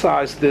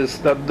emphasize this,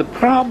 that the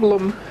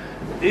problem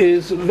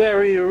is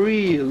very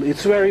real.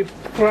 It's very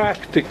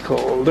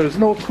practical. There's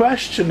no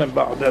question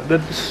about that.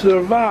 That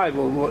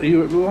survival,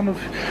 one of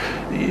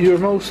your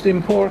most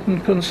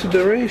important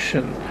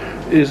consideration,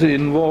 is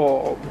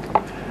involved.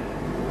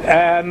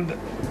 And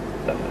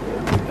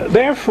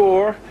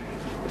therefore,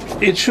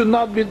 it should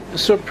not be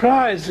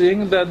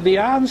surprising that the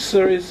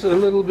answer is a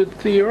little bit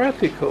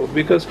theoretical,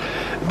 because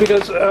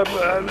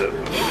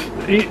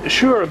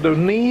sure, the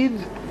need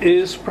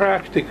is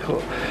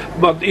practical,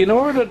 but in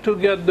order to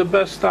get the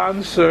best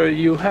answer,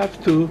 you have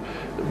to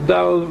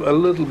delve a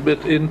little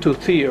bit into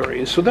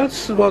theory. So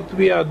that's what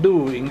we are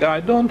doing.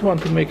 I don't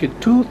want to make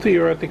it too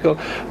theoretical,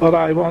 but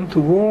I want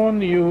to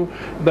warn you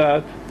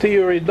that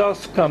theory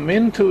does come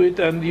into it,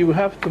 and you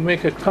have to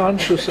make a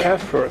conscious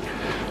effort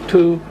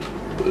to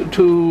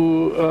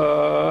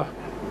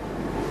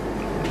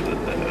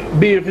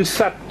be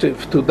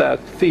receptive to that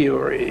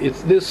theory.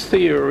 This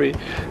theory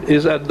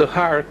is at the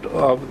heart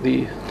of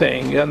the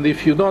thing, and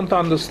if you don't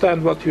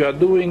understand what you are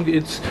doing,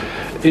 it's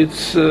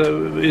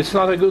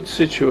not a good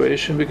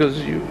situation, because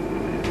you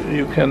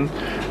can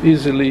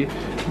easily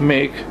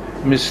make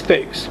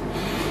mistakes.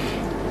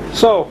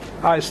 So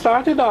I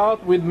started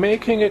out with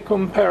making a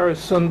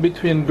comparison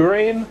between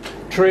grain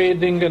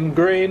trading and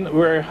grain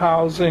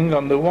warehousing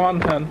on the one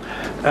hand,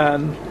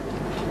 and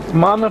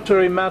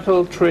monetary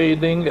metal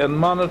trading and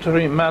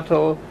monetary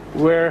metal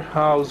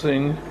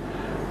warehousing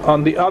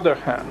on the other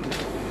hand.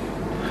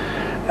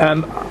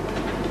 And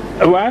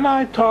when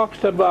I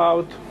talked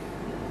about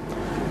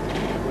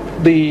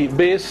the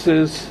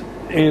basis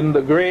in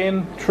the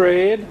grain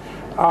trade,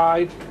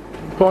 I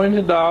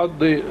pointed out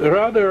the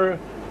rather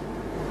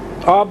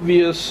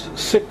obvious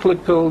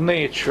cyclical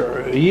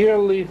nature. A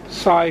yearly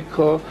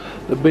cycle,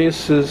 the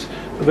basis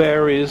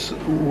varies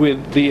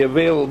with the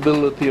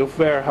availability of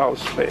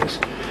warehouse space.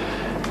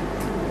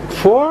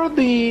 For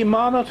the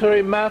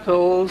monetary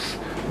metals,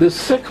 the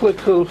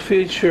cyclical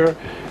feature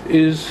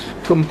is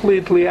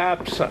completely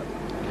absent.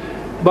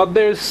 But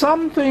there's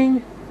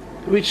something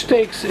which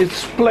takes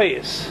its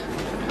place,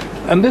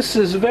 and this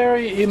is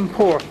very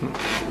important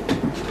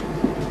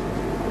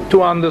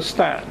to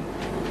understand.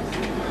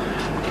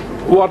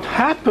 What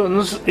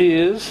happens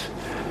is,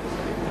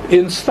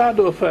 instead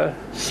of a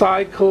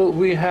cycle,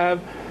 we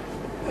have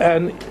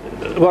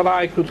what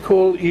I could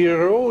call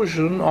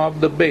erosion of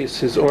the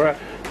basis, or a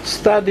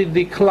steady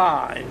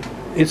decline.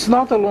 It's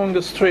not along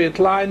a straight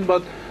line,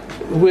 but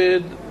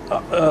with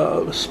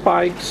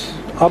spikes,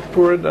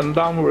 upward and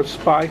downward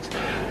spikes.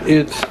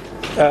 It's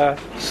a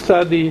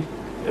steady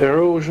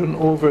erosion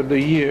over the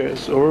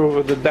years or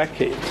over the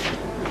decades.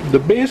 The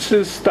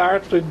basis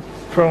started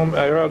from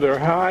a rather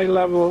high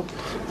level,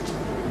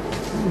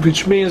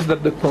 which means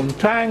that the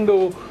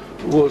contango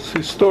was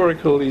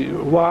historically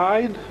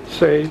wide.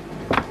 Say,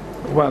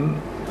 when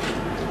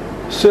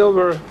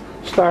silver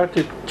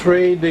started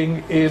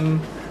trading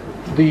in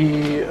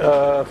the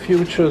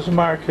futures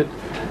market,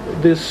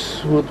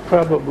 this would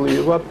probably,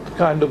 what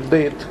kind of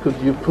date could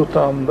you put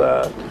on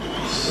that?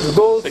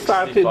 Gold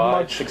started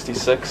much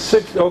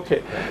 66.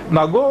 Okay,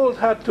 now gold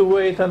had to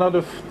wait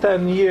another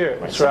 10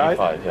 years, right?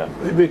 Yeah.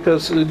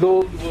 Because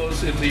gold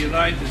was in the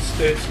United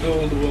States.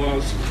 Gold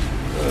was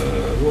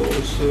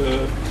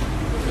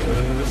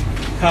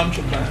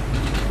contraband.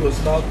 It was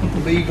not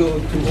legal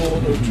to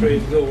own or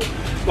trade gold.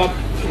 But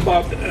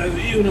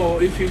you know,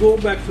 if you go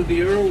back to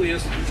the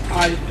earliest,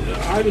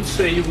 I would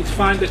say you would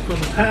find a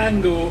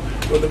contango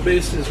where the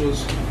basis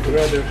was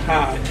rather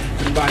high,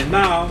 and by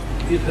now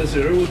it has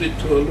eroded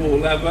to a low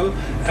level,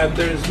 and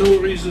there is no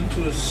reason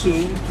to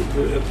assume,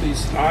 at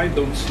least I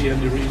don't see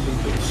any reason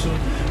to assume,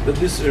 that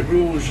this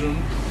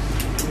erosion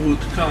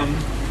would come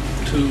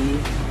to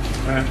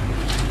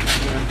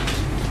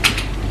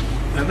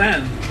an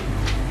end.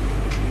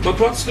 But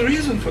what's the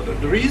reason for that?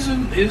 The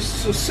reason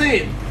is the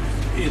same.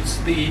 It's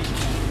the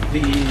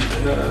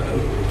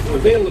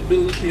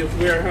availability of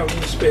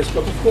warehousing space.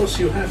 But of course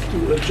you have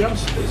to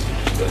adjust this,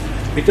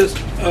 because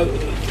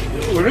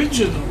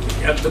originally,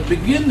 at the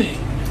beginning,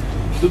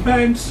 the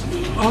banks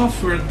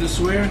offered this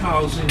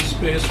warehousing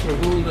space for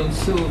gold and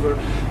silver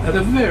at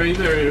a very,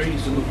 very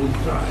reasonable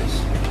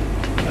price.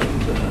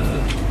 And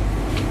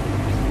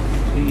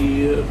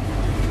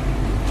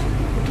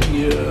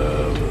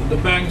the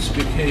banks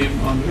became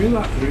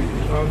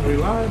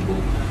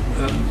unreliable,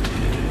 and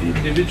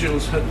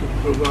individuals had to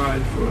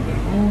provide for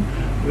their own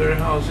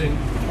warehousing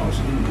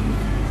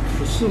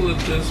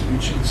facilities,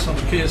 which in some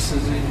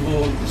cases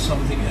involved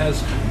something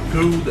as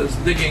crude as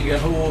digging a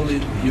hole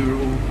in your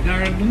own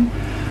garden.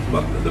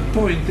 But the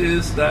point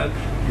is that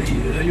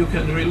you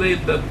can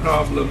relate that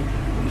problem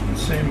in the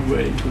same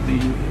way to the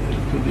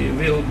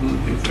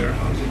availability of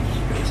warehousing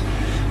space.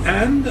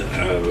 And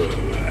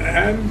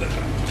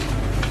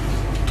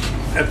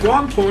at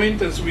one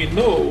point, as we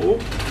know,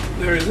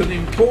 there is an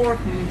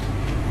important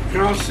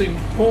crossing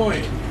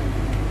point,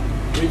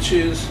 which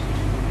is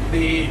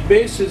the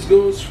basis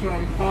goes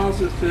from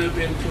positive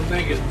into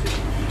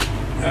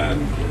negative.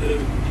 And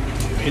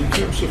in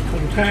terms of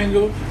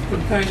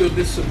contango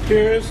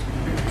disappears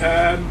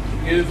and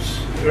gives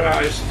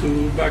rise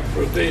to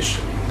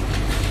backwardation.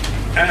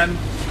 And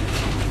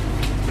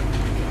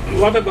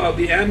what about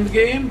the end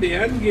game? The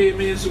end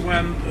game is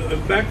when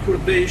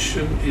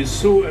backwardation is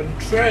so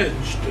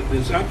entrenched that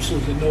there's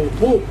absolutely no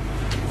hope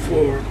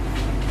for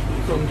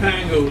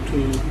contango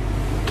to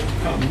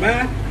come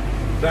back,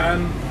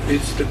 then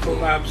it's the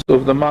collapse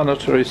of the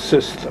monetary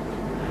system.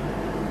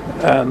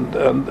 And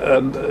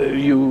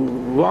you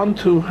want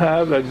to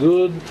have a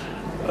good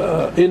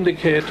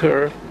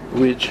indicator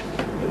which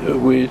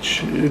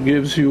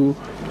gives you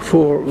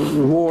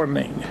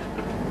forewarning.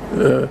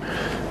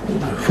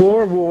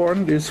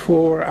 Forewarned is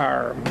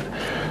forearmed,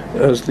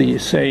 as the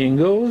saying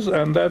goes,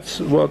 and that's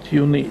what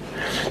you need.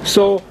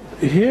 So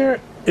here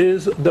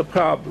is the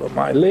problem.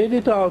 I laid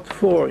it out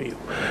for you,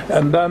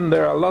 and then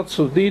there are lots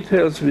of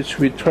details which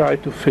we try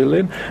to fill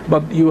in,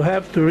 but you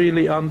have to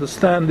really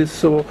understand this,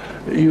 so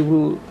you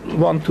will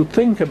want to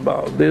think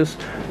about this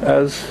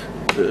as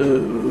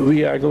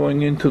we are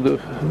going into the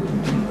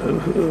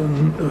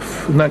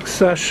next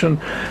session,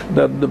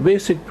 that the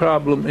basic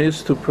problem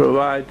is to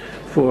provide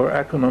for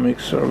economic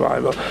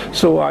survival.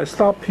 So I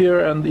stop here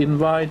and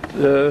invite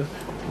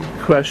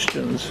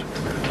questions.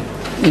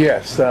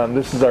 Yes,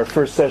 this is our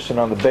first session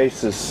on the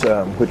basis,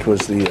 which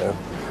was the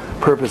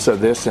purpose of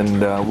this,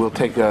 and we'll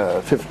take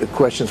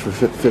questions for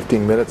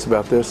 15 minutes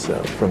about this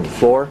from the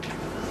floor.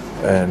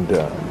 And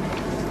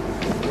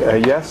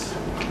yes?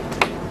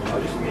 I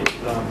just missed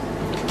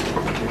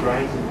the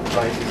grains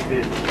basis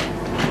bit.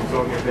 You're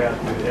talking about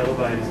the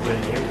elevators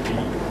being empty.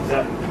 Is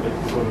that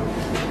sort of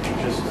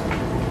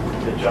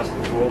just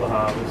before the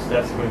harvest?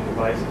 That's when the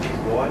basis is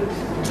widest?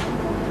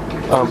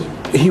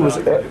 He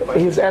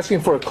was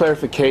asking for a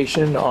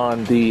clarification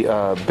on the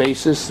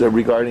basis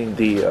regarding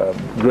the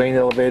grain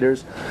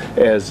elevators,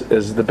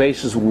 as the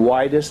basis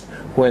widest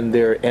when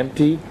they're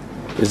empty.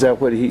 Is that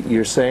what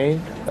you're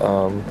saying?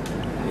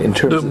 In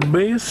terms the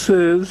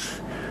basis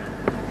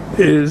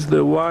is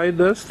the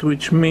widest,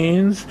 which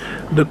means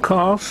the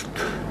cost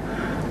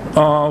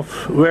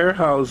of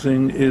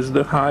warehousing is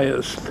the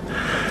highest.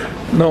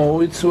 No,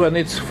 it's when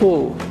it's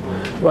full.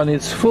 When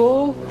it's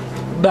full,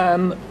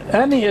 then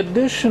any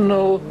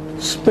additional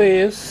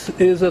space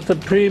is at a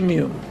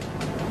premium,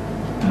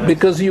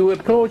 because you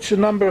approach a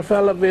number of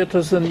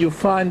elevators and you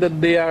find that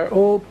they are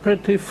all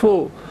pretty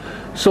full.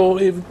 So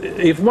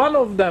if one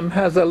of them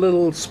has a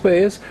little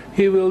space,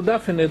 he will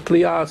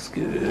definitely ask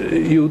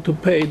you to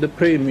pay the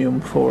premium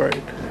for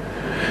it.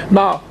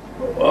 Now,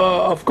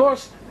 of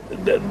course,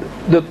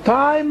 the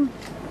time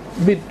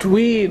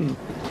between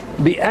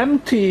the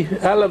empty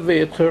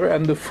elevator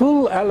and the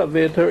full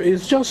elevator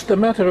is just a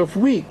matter of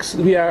weeks.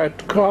 We are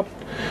at crop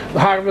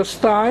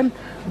harvest time.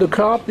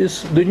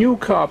 The new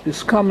crop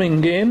is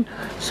coming in,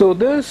 so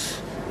this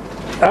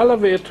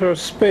elevator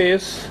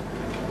space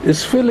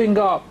is filling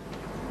up,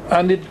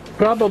 and it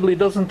probably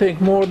doesn't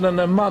take more than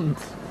a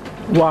month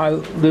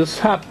while this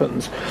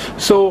happens.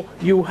 So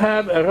you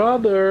have a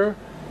rather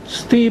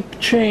steep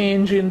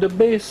change in the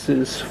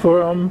basis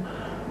from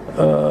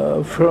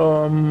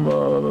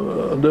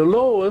the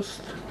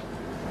lowest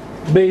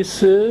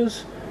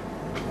basis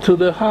to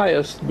the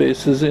highest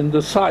basis in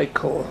the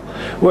cycle,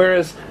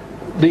 whereas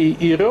the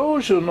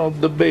erosion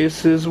of the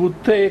basis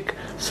would take,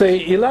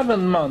 say,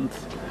 11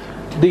 months.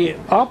 The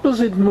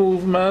opposite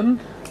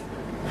movement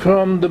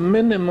from the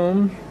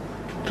minimum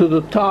to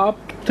the top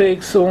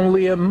takes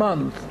only a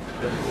month.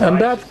 And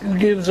that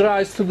gives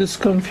rise to this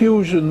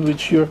confusion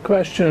which your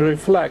question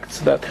reflects,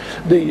 that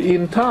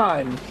in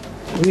time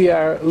we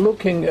are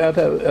looking at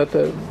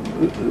a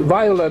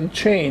violent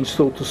change,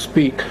 so to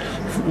speak,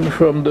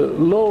 from the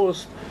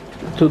lowest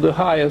to the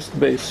highest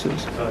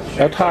basis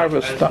at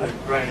harvest time. As the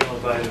grain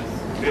elevator's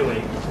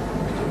filling,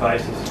 the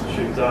basis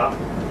shoots up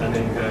and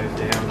then goes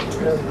down.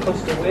 The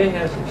cost of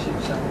warehousing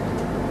shoots up.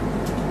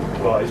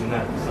 Well, isn't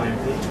that the same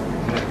thing?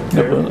 Isn't that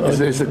comparable?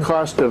 is the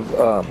cost of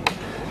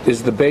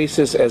is the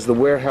basis as the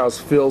warehouse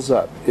fills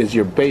up? Is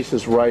your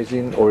basis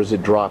rising or is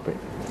it dropping?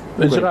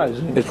 It's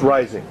rising. It's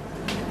rising.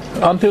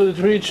 Until it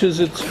reaches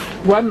its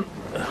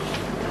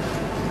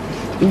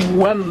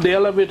when the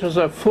elevators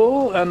are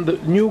full and the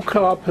new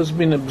crop has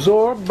been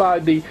absorbed by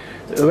the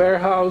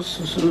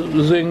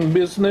warehousing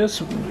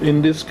business,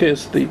 in this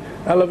case the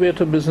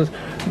elevator business,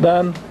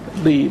 then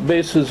the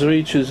basis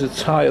reaches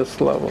its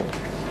highest level.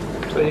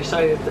 So you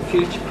say that the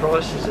future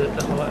price is at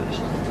the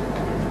highest.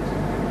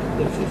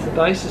 if the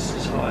basis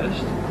is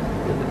highest,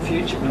 then the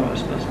future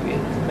price must be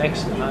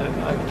maximum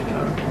over the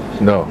current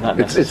price. No, Not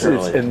it's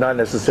necessarily. not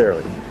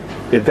necessarily.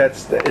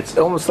 It's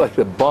almost like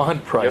the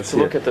bond You price have to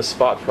look here. at the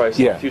spot price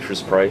Yeah. and the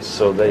futures price,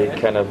 so they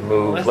kind of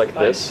move that's like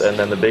the this, basis. and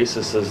then the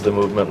basis is the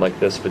movement like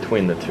this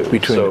between the two.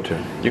 Between so the two.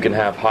 you can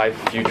have high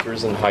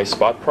futures and high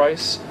spot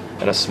price,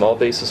 and a small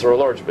basis or a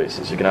large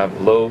basis. You can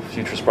have low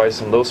futures price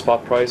and low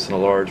spot price, and a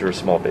large or a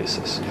small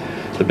basis.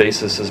 The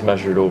basis is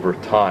measured over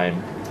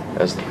time,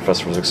 as the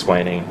professor was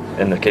explaining,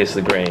 in the case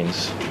of the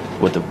grains,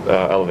 with the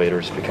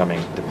elevators becoming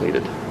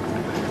depleted.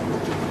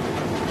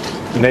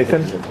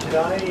 Nathan? Did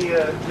I,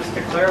 just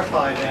to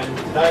clarify then,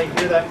 did I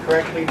hear that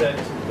correctly, that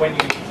when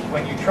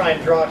you try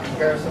and draw a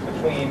comparison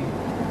between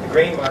the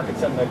grain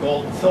markets and the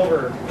gold and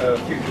silver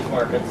futures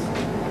markets,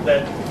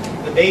 that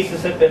the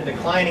basis had been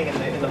declining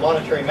in the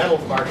monetary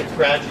metals markets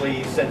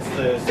gradually since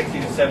the 60s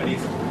and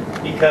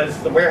 70s because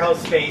the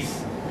warehouse space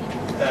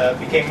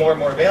became more and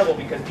more available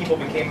because people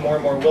became more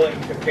and more willing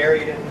to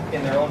bury it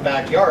in their own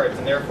backyards,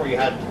 and therefore you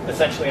had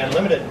essentially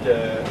unlimited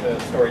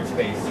storage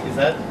space. Is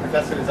that,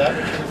 Professor, is that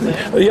what you were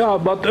saying? Yeah,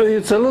 but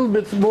it's a little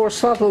bit more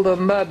subtle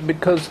than that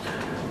because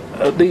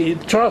the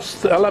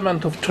trust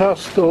element of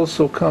trust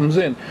also comes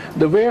in.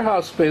 The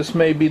warehouse space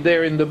may be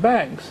there in the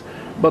banks,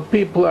 but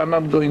people are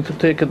not going to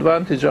take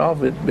advantage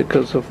of it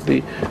because of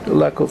the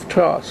lack of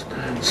trust.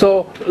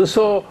 So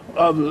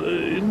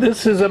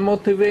this is a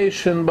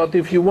motivation, but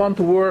if you want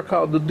to work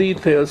out the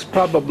details,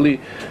 probably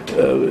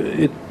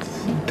it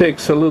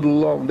takes a little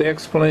long. The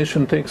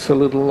explanation takes a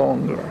little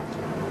longer.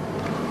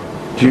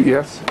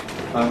 Yes?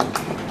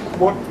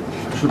 What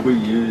should we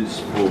use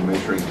for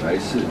measuring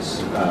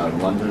bases?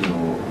 London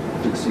or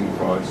fixing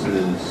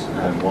prices,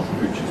 and what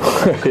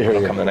futures?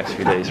 It'll come the next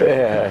few days, right?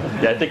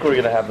 Yeah. Yeah, I think we're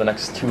going to have the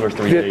next 2 or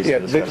 3 days Yeah,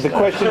 to discuss the that.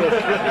 question is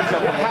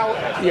how.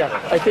 Yeah,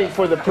 I think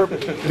for the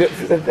purpose,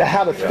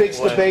 how to fix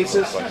the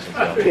basis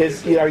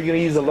is, are you going to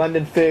use a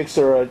London fix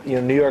or a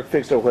New York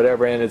fix or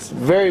whatever? And it's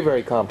very,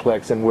 very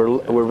complex, and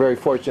we're very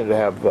fortunate to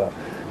have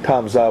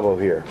Tom Szabo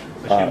here.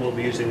 Assume we'll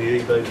be using the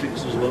eBay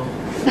fix as well.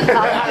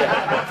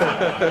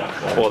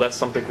 Well, that's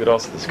something we'd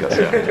also discuss.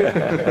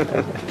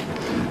 Yeah.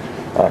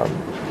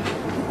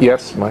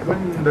 Yes, Michael.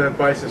 When the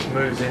basis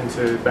moves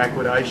into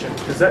backwardation,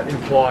 does that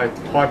imply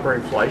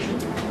hyperinflation?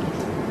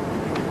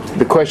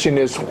 The question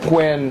is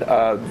when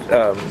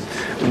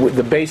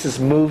the basis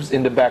moves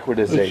into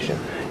backwardization.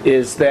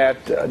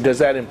 Does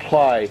that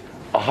imply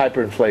a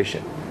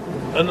hyperinflation?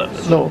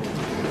 No.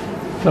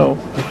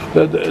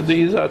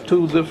 These are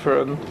two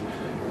different.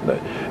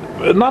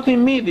 Not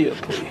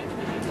immediately.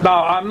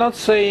 Now, I'm not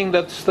saying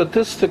that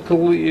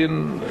statistically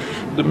in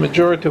the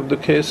majority of the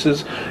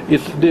cases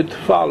it did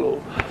follow,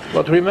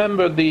 but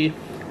remember the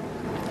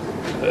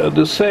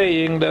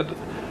saying that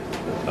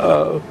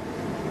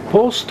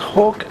post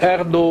hoc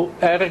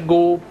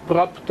ergo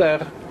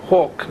propter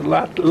hoc,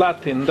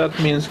 Latin. That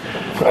means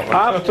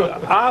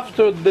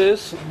after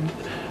this,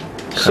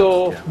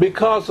 so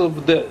because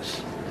of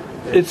this.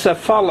 It's a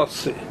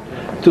fallacy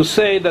to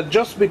say that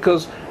just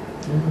because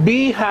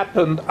B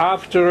happened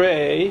after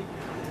A,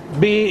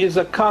 B is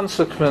a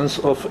consequence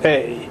of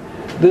A.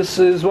 This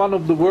is one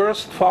of the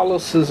worst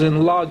fallacies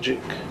in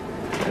logic.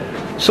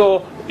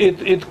 So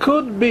it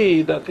could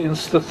be that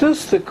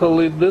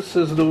statistically this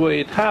is the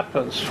way it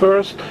happens.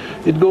 First,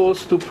 it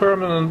goes to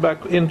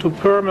into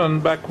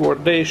permanent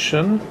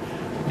backwardation,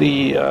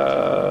 the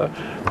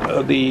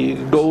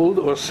gold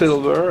or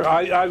silver.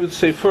 I would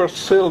say first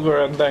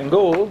silver and then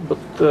gold, but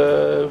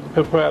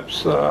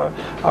perhaps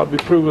I'll be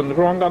proven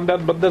wrong on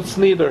that, but that's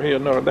neither here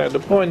nor there. The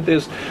point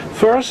is,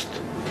 first,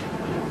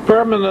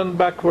 permanent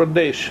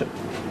backwardation.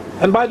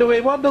 And by the way,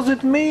 what does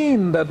it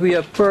mean that we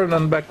have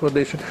permanent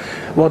backwardation?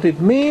 What it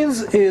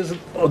means is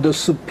the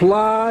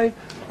supply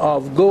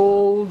of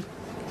gold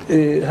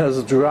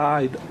has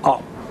dried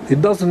up.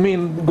 It doesn't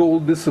mean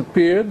gold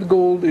disappeared.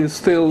 Gold is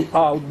still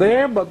out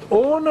there, but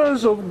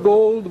owners of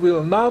gold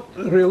will not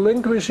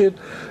relinquish it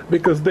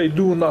because they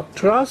do not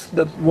trust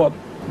that what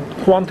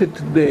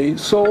quantity they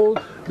sold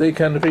they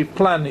can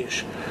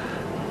replenish.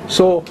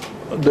 So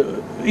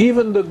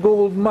even the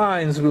gold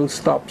mines will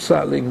stop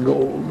selling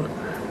gold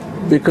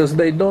because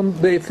they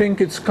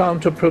think it's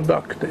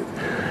counterproductive,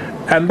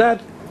 and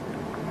that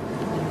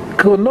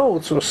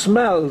connotes or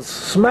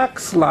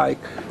smacks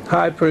like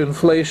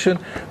hyperinflation,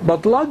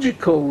 but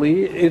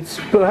logically it's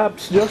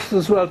perhaps just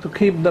as well to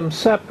keep them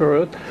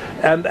separate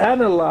and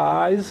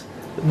analyze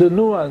the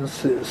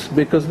nuances,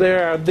 because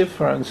there are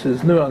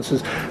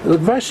nuances. The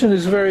question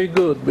is very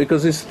good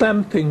because it's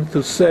tempting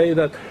to say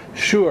that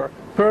sure,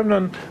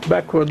 permanent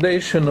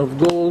backwardation of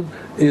gold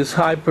is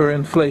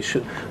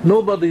hyperinflation.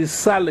 Nobody is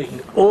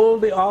selling. All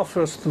the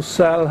offers to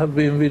sell have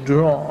been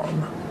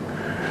withdrawn.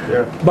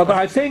 Yeah. But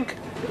I think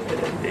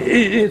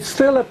it's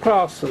still a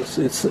process.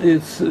 It's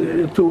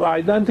to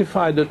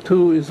identify the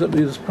two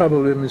is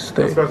probably a I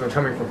mistake. suppose I'm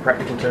coming from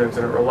practical terms,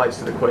 and it relates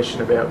to the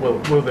question about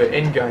will the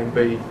end game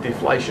be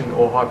deflation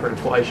or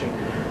hyperinflation?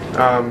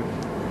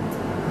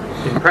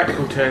 In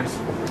practical terms,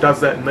 does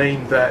that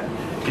mean that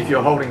if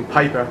you're holding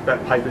paper,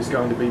 that paper is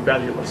going to be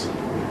valueless?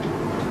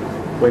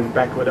 when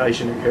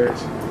backwardation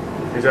occurs.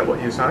 Is that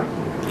what you're saying?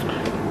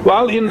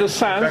 Well, in the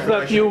sense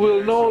that you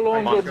will no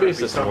longer be... The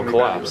system will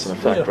collapse in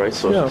effect, Yeah. right?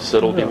 So, Yeah. so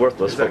it'll be Yeah.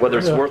 worthless. But whether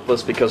it's Yeah.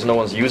 worthless because no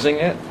one's using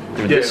it,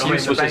 through Yeah, disuse, I mean,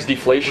 the which is bank-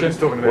 deflation, we're just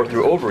talking or about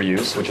through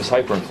overuse, which is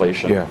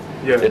hyperinflation, Yeah.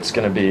 Yeah. it's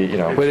going to be, you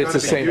know... But it's gonna the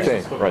be same used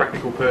thing. For Right.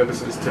 practical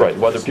purposes. Right,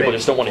 whether people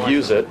just don't want to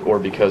use it or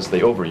because they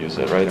overuse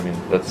it, right? I mean,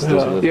 those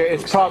are the Yeah,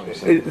 it's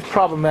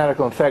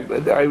problematical. In fact,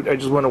 I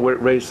just want to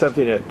raise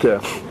something at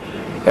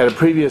a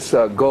previous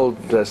Gold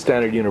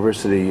Standard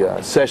University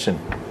session.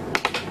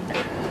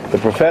 The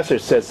professor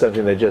said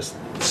something that just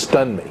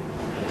stunned me.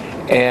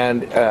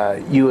 And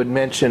you had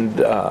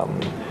mentioned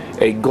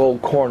a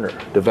gold corner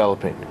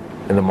developing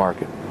in the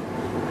market.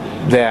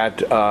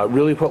 That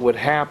really what would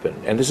happen,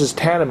 and this is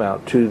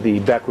tantamount to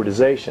the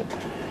backwardization,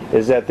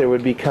 is that there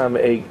would become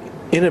a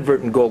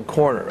inadvertent gold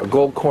corner. A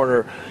gold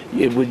corner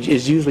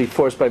is usually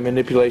forced by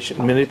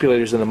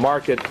manipulators in the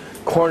market,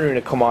 cornering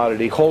a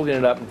commodity, holding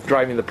it up,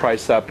 driving the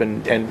price up,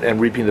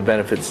 and reaping the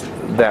benefits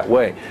that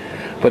way.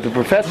 But the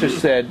professor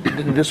said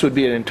this would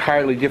be an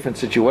entirely different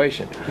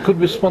situation. It could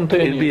be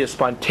spontaneous. It'd be a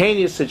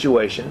spontaneous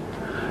situation,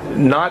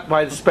 not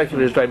by the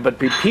speculators, but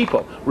by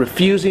people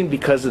refusing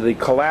because of the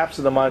collapse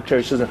of the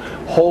monetary system,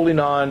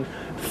 holding on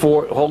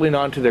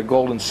to their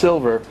gold and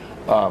silver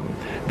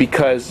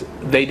because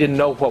they didn't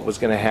know what was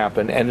going to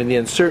happen, and in the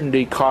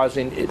uncertainty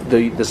causing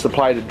the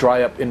supply to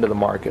dry up into the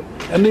market.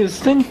 And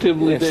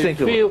instinctively, they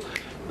feel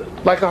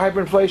like a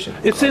hyperinflation.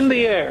 it's in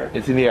the air.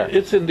 It's in the air.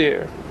 It's in the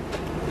air.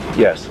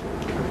 Yes.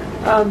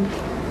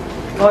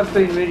 I've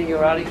been reading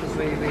your articles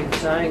where you've been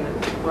saying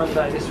that one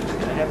day this was going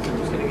to happen, it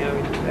was going to go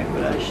into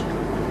backwardation.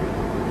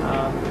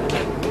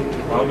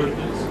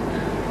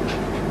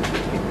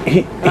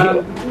 And that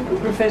would be...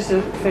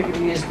 Professor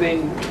Feckerty has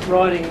been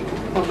writing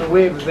on the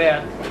web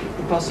about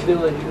the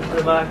possibility that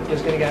the market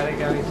was going to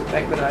go into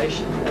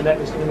backwardation, and that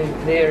was going to be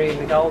an area in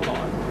the gold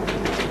mine.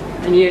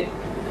 And yet,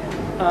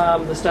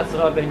 the stuff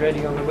that I've been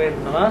reading on the web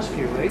in the last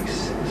few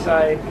weeks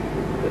say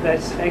that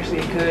that's actually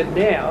occurred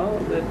now,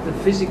 that the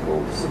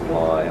physical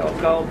supply of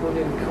gold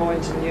bullion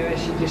coins in the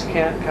US, you just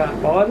can't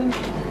buy them.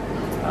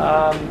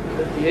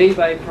 That the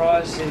eBay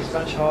price is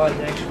much higher than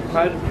the actual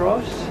quoted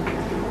price.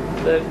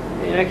 That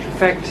in actual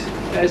fact,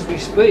 as we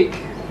speak,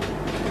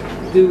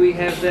 do we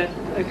have that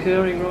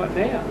occurring right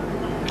now?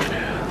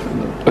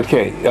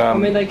 Okay. I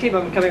mean, they keep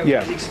on coming up yeah.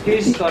 with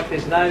excuses like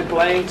there's no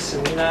blanks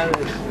and there's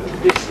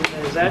this and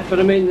there's that. But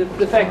I mean,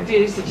 the fact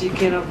is that you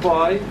cannot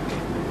buy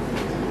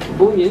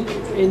bullion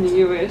in the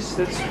US.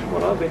 That's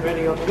what I've been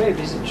reading on the web.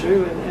 Is it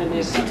true? And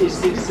is that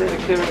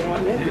occurring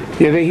right now?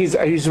 Yeah,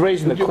 he's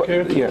raising the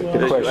question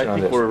I on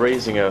think this. we're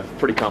raising a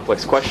pretty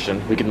complex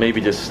question. We can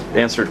maybe just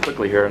answer it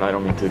quickly here, and I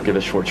don't mean to give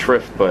a short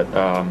shrift, but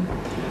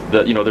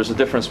there's a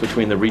difference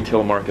between the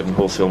retail market and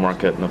wholesale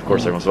market, and of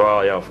course everyone says,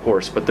 oh yeah, of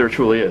course, but there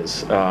truly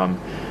is.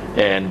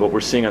 And what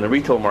we're seeing on the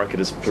retail market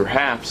is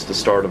perhaps the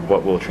start of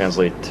what will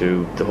translate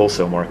to the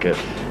wholesale market.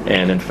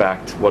 And in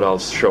fact, what I'll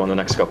show in the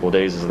next couple of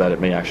days is that it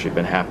may actually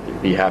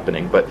be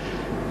happening. But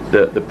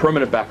the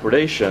permanent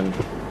backwardation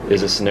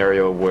is a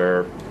scenario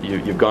where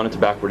you've gone into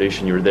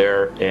backwardation, you're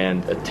there,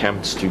 and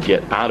attempts to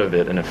get out of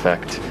it, in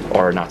effect,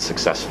 are not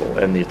successful.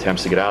 And the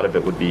attempts to get out of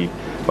it would be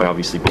by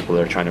obviously people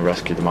that are trying to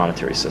rescue the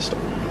monetary system.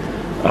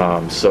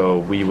 So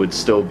we would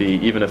still be,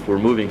 even if we're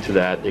moving to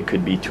that, it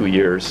could be 2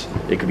 years,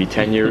 it could be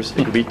 10 years,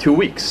 it could be 2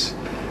 weeks.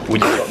 We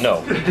just don't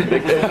know.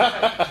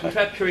 We've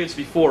had periods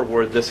before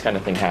where this kind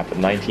of thing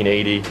happened.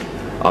 1980,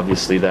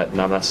 obviously that,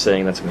 and I'm not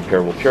saying that's a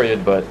comparable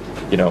period, but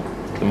the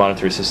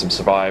monetary system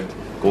survived.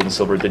 Gold and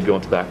silver did go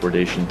into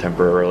backwardation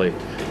temporarily.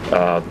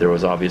 There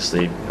was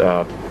obviously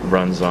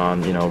runs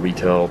on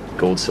retail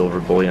gold, silver,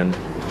 bullion.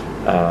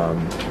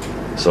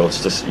 So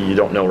it's just, you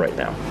don't know right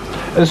now.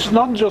 It's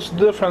not just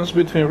difference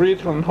between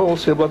retail and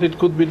wholesale, but it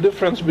could be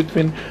difference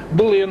between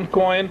bullion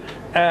coin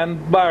and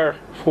bar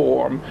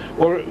form,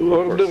 or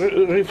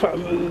the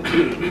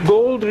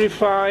gold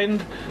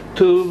refined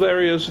to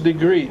various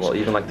degrees. Well,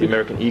 even like the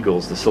American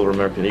Eagles, the silver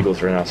American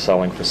Eagles are now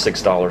selling for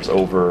 $6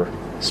 over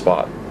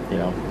spot.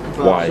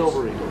 Why?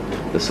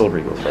 The silver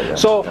Eagles, right? Yeah.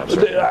 So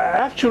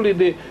actually,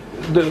 the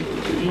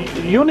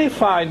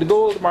unified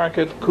gold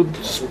market could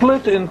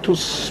split into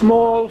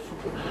small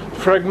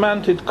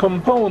fragmented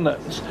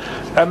components,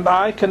 and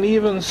I can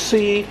even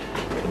see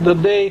the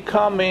day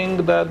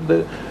coming that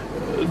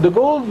the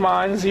gold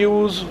mines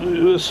use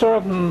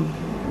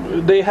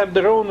they have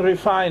their own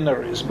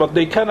refineries, but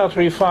they cannot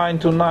refine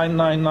to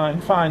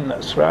 999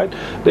 fineness, right?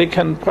 They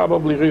can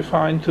probably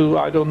refine to,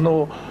 I don't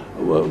know,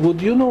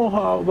 would you know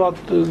what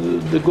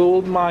the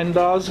gold mine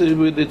does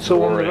with its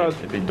own...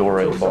 It'd be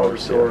Doré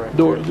bars.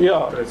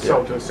 Yeah. But it's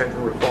sold to a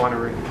central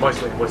refinery,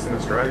 mostly in Western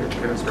Australia,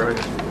 in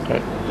Australia.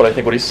 Right. But I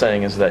think what he's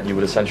saying is that you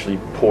would essentially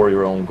pour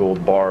your own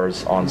gold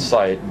bars on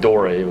site.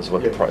 Doré was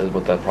what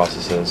what that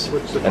process is,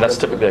 and that's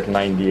typically like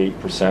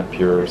 98%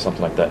 pure or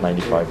something like that,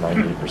 95,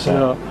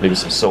 98%. Maybe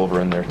some silver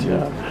in there too.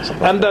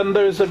 And then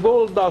there's a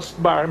gold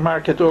dust bar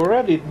market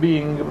already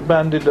being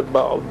bandied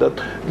about, that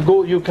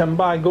you can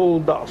buy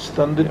gold dust,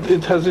 and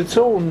it has its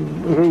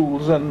own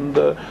rules and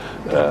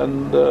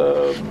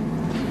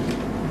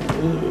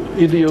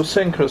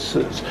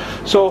idiosyncrasies.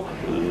 So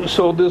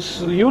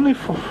this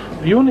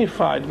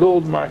unified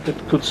gold market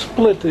could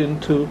split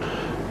into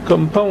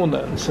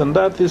components, and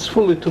that is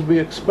fully to be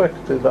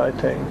expected, I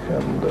think.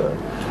 And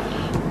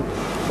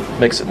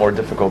Makes it more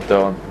difficult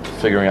though,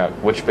 figuring out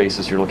which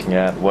basis you're looking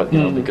at, what, you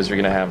know, because you're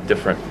going to have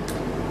different,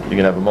 you're going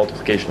to have a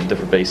multiplication of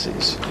different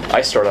bases.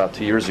 I started out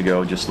 2 years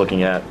ago just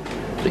looking at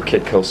the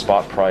Kitco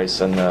spot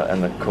price and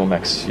the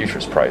COMEX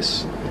futures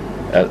price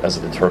as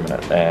a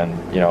determinant, and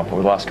you know,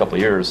 over the last couple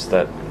of years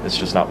that it's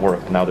just not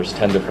worked. Now there's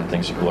 10 different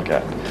things you can look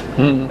at,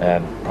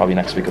 and probably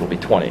next week it'll be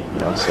 20. You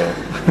know, so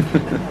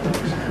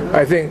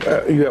I think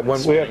you have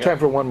one. We have time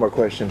for one more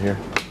question here.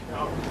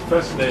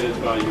 Fascinated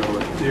by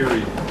your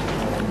theory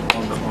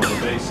on the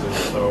basis,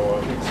 so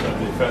I think it's going to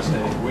be a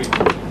fascinating week.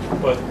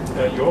 But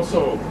you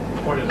also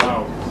pointed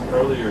out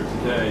earlier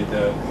today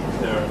that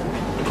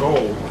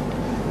gold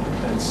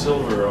and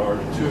silver are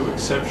two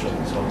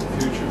exceptions on the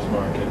futures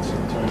markets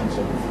in terms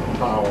of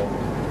how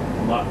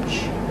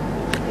much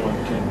one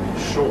can be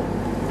short.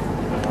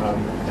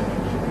 And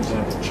for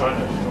example,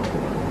 China,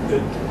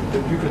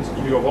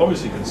 you have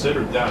obviously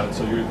considered that,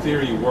 so your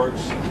theory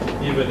works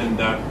even in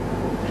that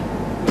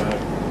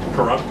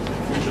corrupt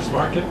futures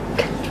market.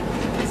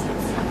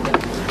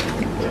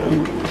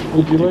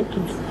 would you like to?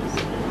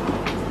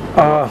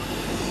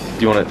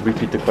 do you want to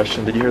repeat the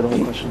question? Did you hear the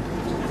whole question,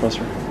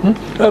 Professor?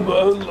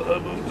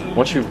 Why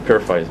don't you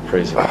paraphrase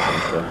it?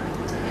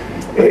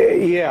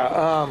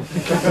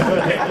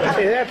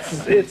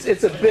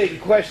 It's a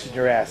big question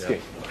you're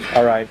asking.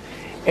 All right,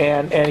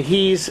 and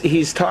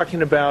he's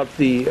talking about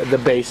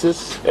the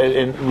basis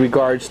in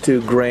regards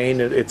to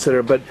grain,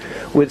 etc. But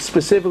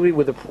specifically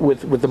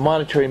with the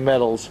monetary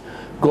metals,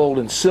 gold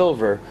and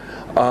silver,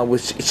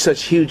 with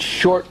such huge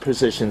short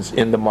positions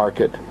in the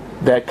market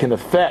that can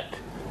affect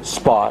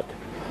spot.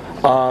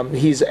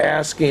 He's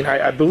asking,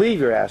 I believe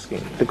you're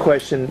asking the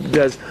question,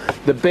 does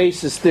the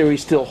basis theory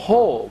still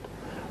hold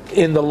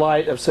in the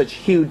light of such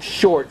huge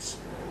shorts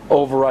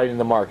overriding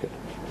the market?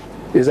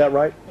 Is that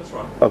right? That's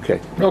right. Okay.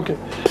 Okay.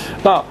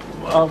 Now,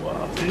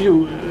 you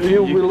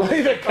will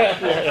leave it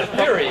there.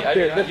 Theory.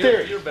 The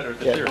theory. You're better at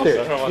the Yeah, theory.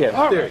 So I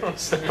don't want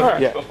theory. All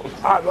right.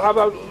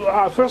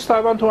 Yeah. First, I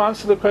want to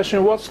answer the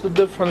question: what's the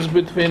difference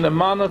between a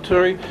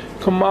monetary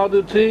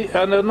commodity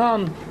and a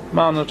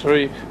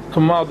non-monetary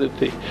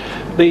commodity?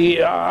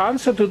 The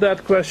answer to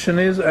that question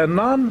is a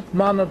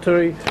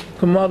non-monetary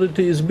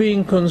commodity is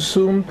being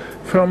consumed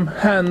from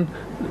hand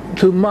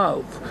to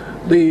mouth.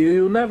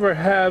 You never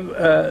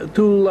have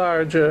too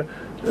large a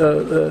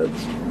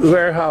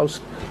warehouse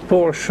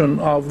portion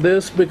of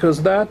this,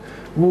 because that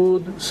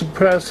would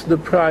suppress the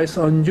price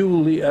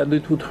unduly and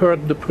it would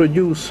hurt the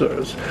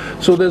producers.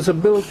 So there's a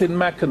built-in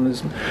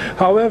mechanism.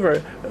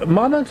 However,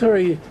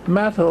 monetary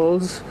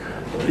metals,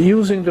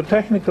 using the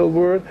technical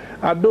word,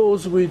 are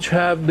those which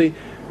have the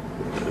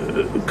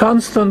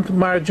constant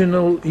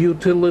marginal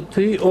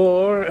utility,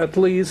 or at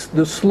least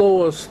the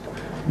slowest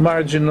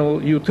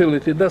marginal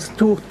utility. That's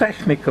too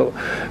technical.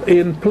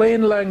 In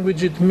plain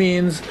language, it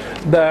means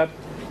that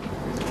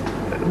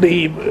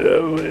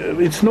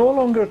it's no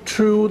longer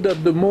true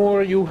that the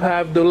more you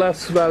have, the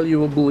less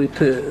valuable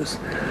it is.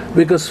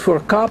 Because for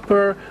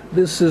copper,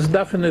 this is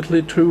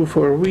definitely true.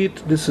 For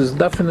wheat, this is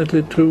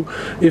definitely true.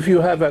 If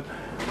you have a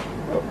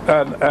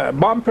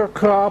bumper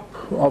crop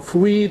of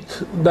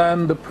wheat,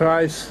 then the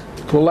price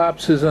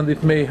collapses and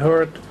it may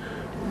hurt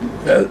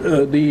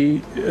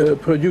the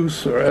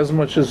producer as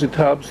much as it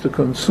helps the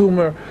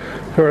consumer,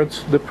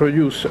 hurts the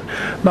producer.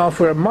 Now,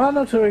 for a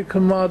monetary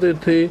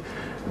commodity,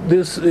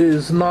 this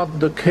is not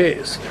the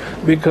case,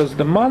 because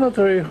the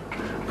monetary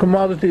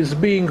commodity is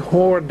being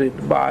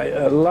hoarded by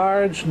a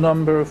large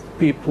number of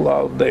people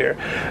out there,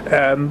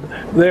 and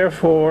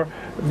therefore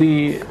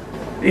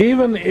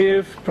even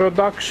if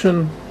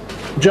production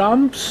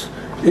jumps,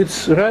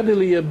 it's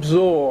readily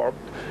absorbed,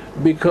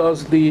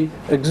 because the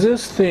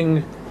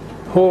existing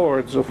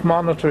hoards of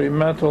monetary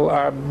metal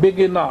are big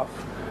enough,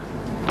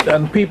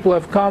 and people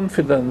have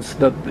confidence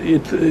that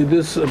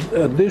this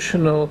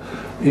additional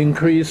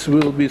increase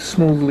will be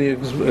smoothly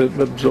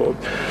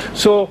absorbed.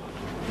 So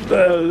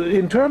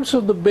in terms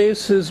of the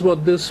basis,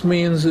 what this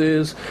means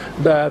is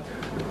that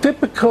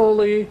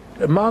typically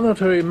a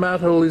monetary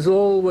metal is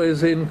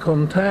always in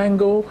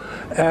contango,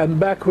 and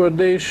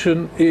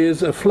backwardation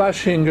is a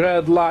flashing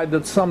red light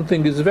that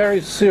something is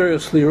very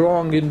seriously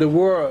wrong in the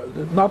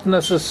world. Not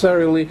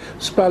necessarily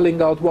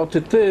spelling out what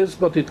it is,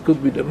 but it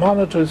could be the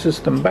monetary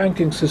system,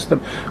 banking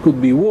system, could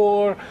be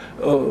war,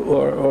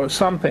 or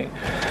something.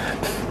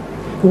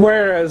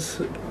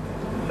 Whereas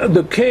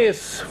the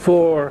case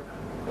for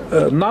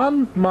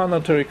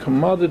non-monetary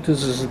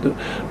commodities is the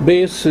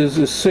basis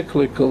is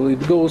cyclical.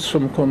 It goes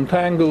from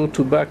contango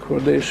to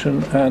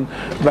backwardation and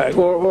back,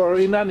 or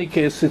in any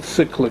case it's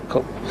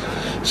cyclical.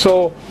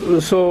 So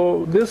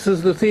this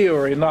is the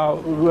theory. Now,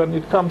 when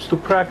it comes to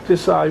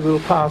practice, I will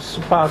pass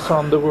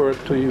on the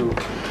word to you.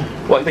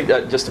 Well, I think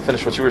that, just to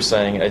finish what you were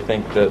saying, I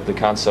think that the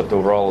concept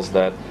overall is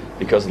that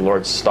because of the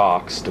large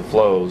stocks to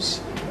flows,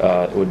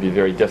 it would be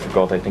very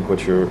difficult. I think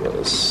what you're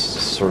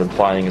sort of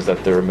implying is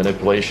that there are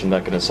manipulation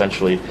that can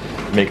essentially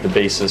make the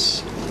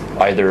basis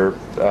either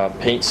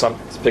paint some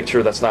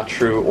picture that's not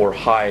true or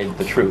hide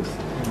the truth.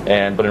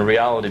 But in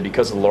reality,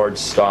 because of the large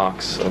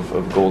stocks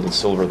of gold and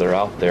silver that are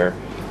out there,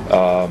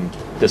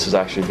 this is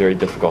actually very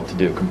difficult to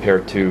do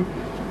compared to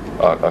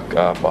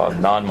a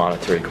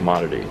non-monetary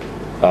commodity.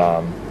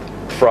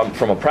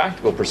 From a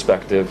practical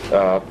perspective,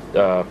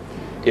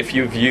 if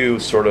you view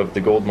sort of the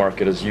gold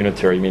market as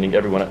unitary, meaning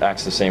everyone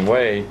acts the same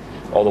way,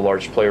 all the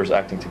large players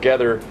acting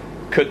together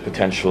could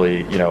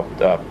potentially,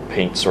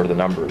 paint sort of the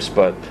numbers.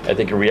 But I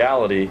think in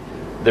reality,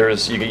 you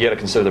got to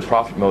consider the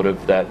profit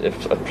motive, that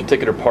if a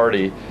particular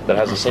party that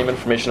has the same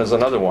information as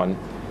another one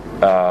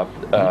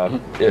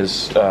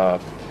is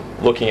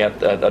looking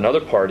at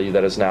another party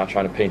that is now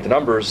trying to paint the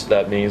numbers,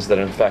 that means that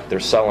in fact they're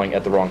selling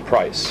at the wrong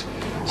price.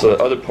 So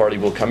the other party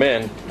will come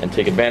in and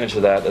take advantage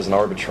of that as an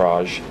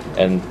arbitrage,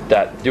 and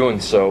that doing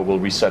so will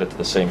reset it to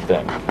the same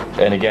thing.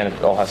 And again,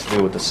 it all has to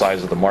do with the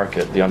size of the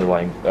market, the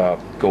underlying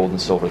gold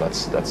and silver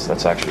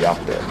that's actually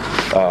out there.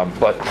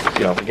 But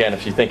again,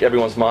 if you think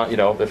everyone's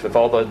if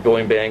all the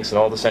billion banks and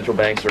all the central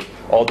banks are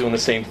all doing the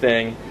same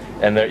thing,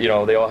 and they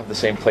all have the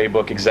same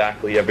playbook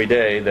exactly every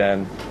day,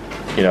 then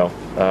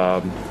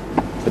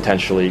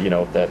potentially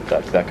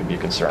that could be a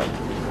concern.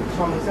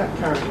 Tom, is that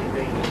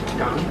currently being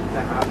done,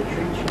 that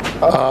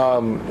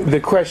arbitrage? The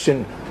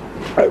question,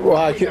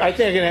 I think I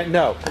can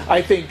no.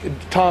 I think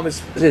Tom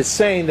is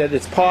saying that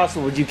it's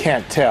possible, but you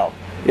can't tell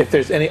if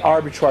there's any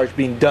arbitrage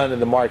being done in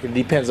the market. It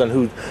depends on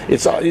who.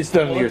 It's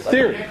done to your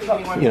theory.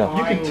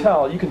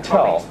 You can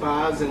tell.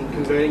 Bars and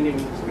converting them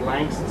into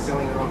blanks and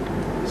selling them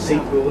on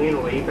Seek Bullion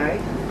or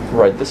eBay.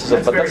 Right. That's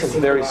a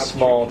very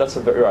small. That's a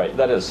very right.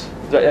 That is,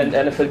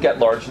 and if it get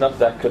large enough,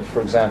 that could,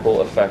 for example,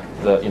 affect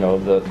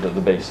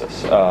the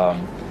basis.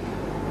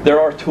 There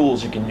are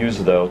tools you can use,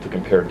 though, to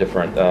compare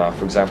different.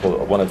 For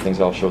example, one of the things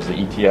I'll show is the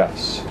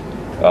ETFs.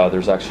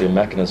 There's actually a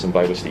mechanism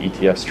by which the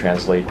ETFs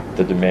translate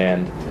the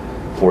demand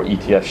for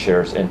ETF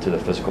shares into the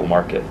physical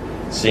market.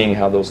 Seeing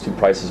how those two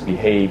prices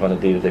behave on a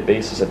day-to-day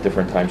basis at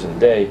different times of the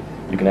day,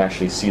 you can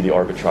actually see the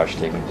arbitrage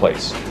taking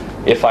place.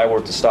 If I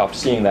were to stop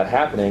seeing that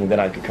happening, then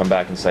I could come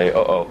back and say,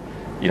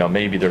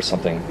 maybe there's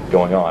something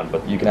going on.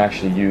 But you can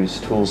actually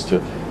use tools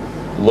to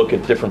look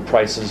at different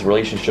prices,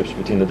 relationships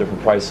between the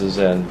different prices,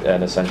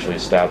 and essentially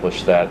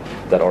establish that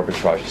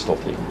arbitrage is still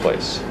taking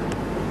place.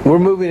 We're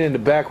moving into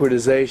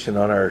backwardization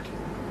on our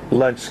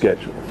lunch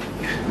schedule.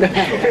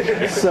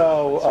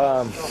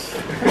 So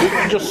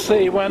just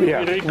say when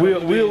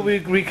we'll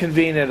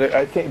reconvene at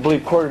I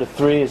believe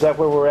 2:45. Is that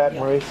where we're at,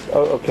 Maurice?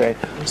 Oh, okay.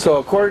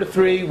 So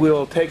 2:45,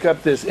 we'll take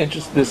up this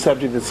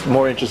subject that's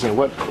more interesting.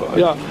 What?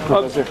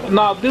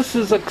 Now this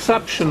is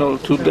exceptional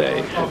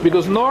today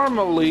because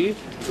normally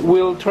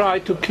we'll try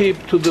to keep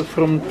to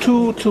from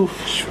 2 to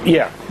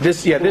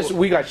this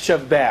we got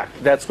shoved back.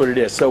 That's what it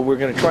is. So we're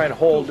going to try and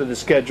hold to the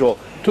schedule.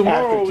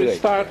 Tomorrow we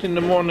start in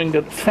the morning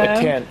at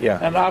 10,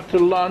 and after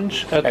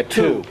lunch at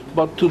 2.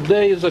 But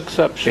today is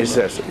exceptional.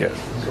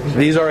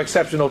 These are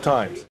exceptional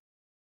times.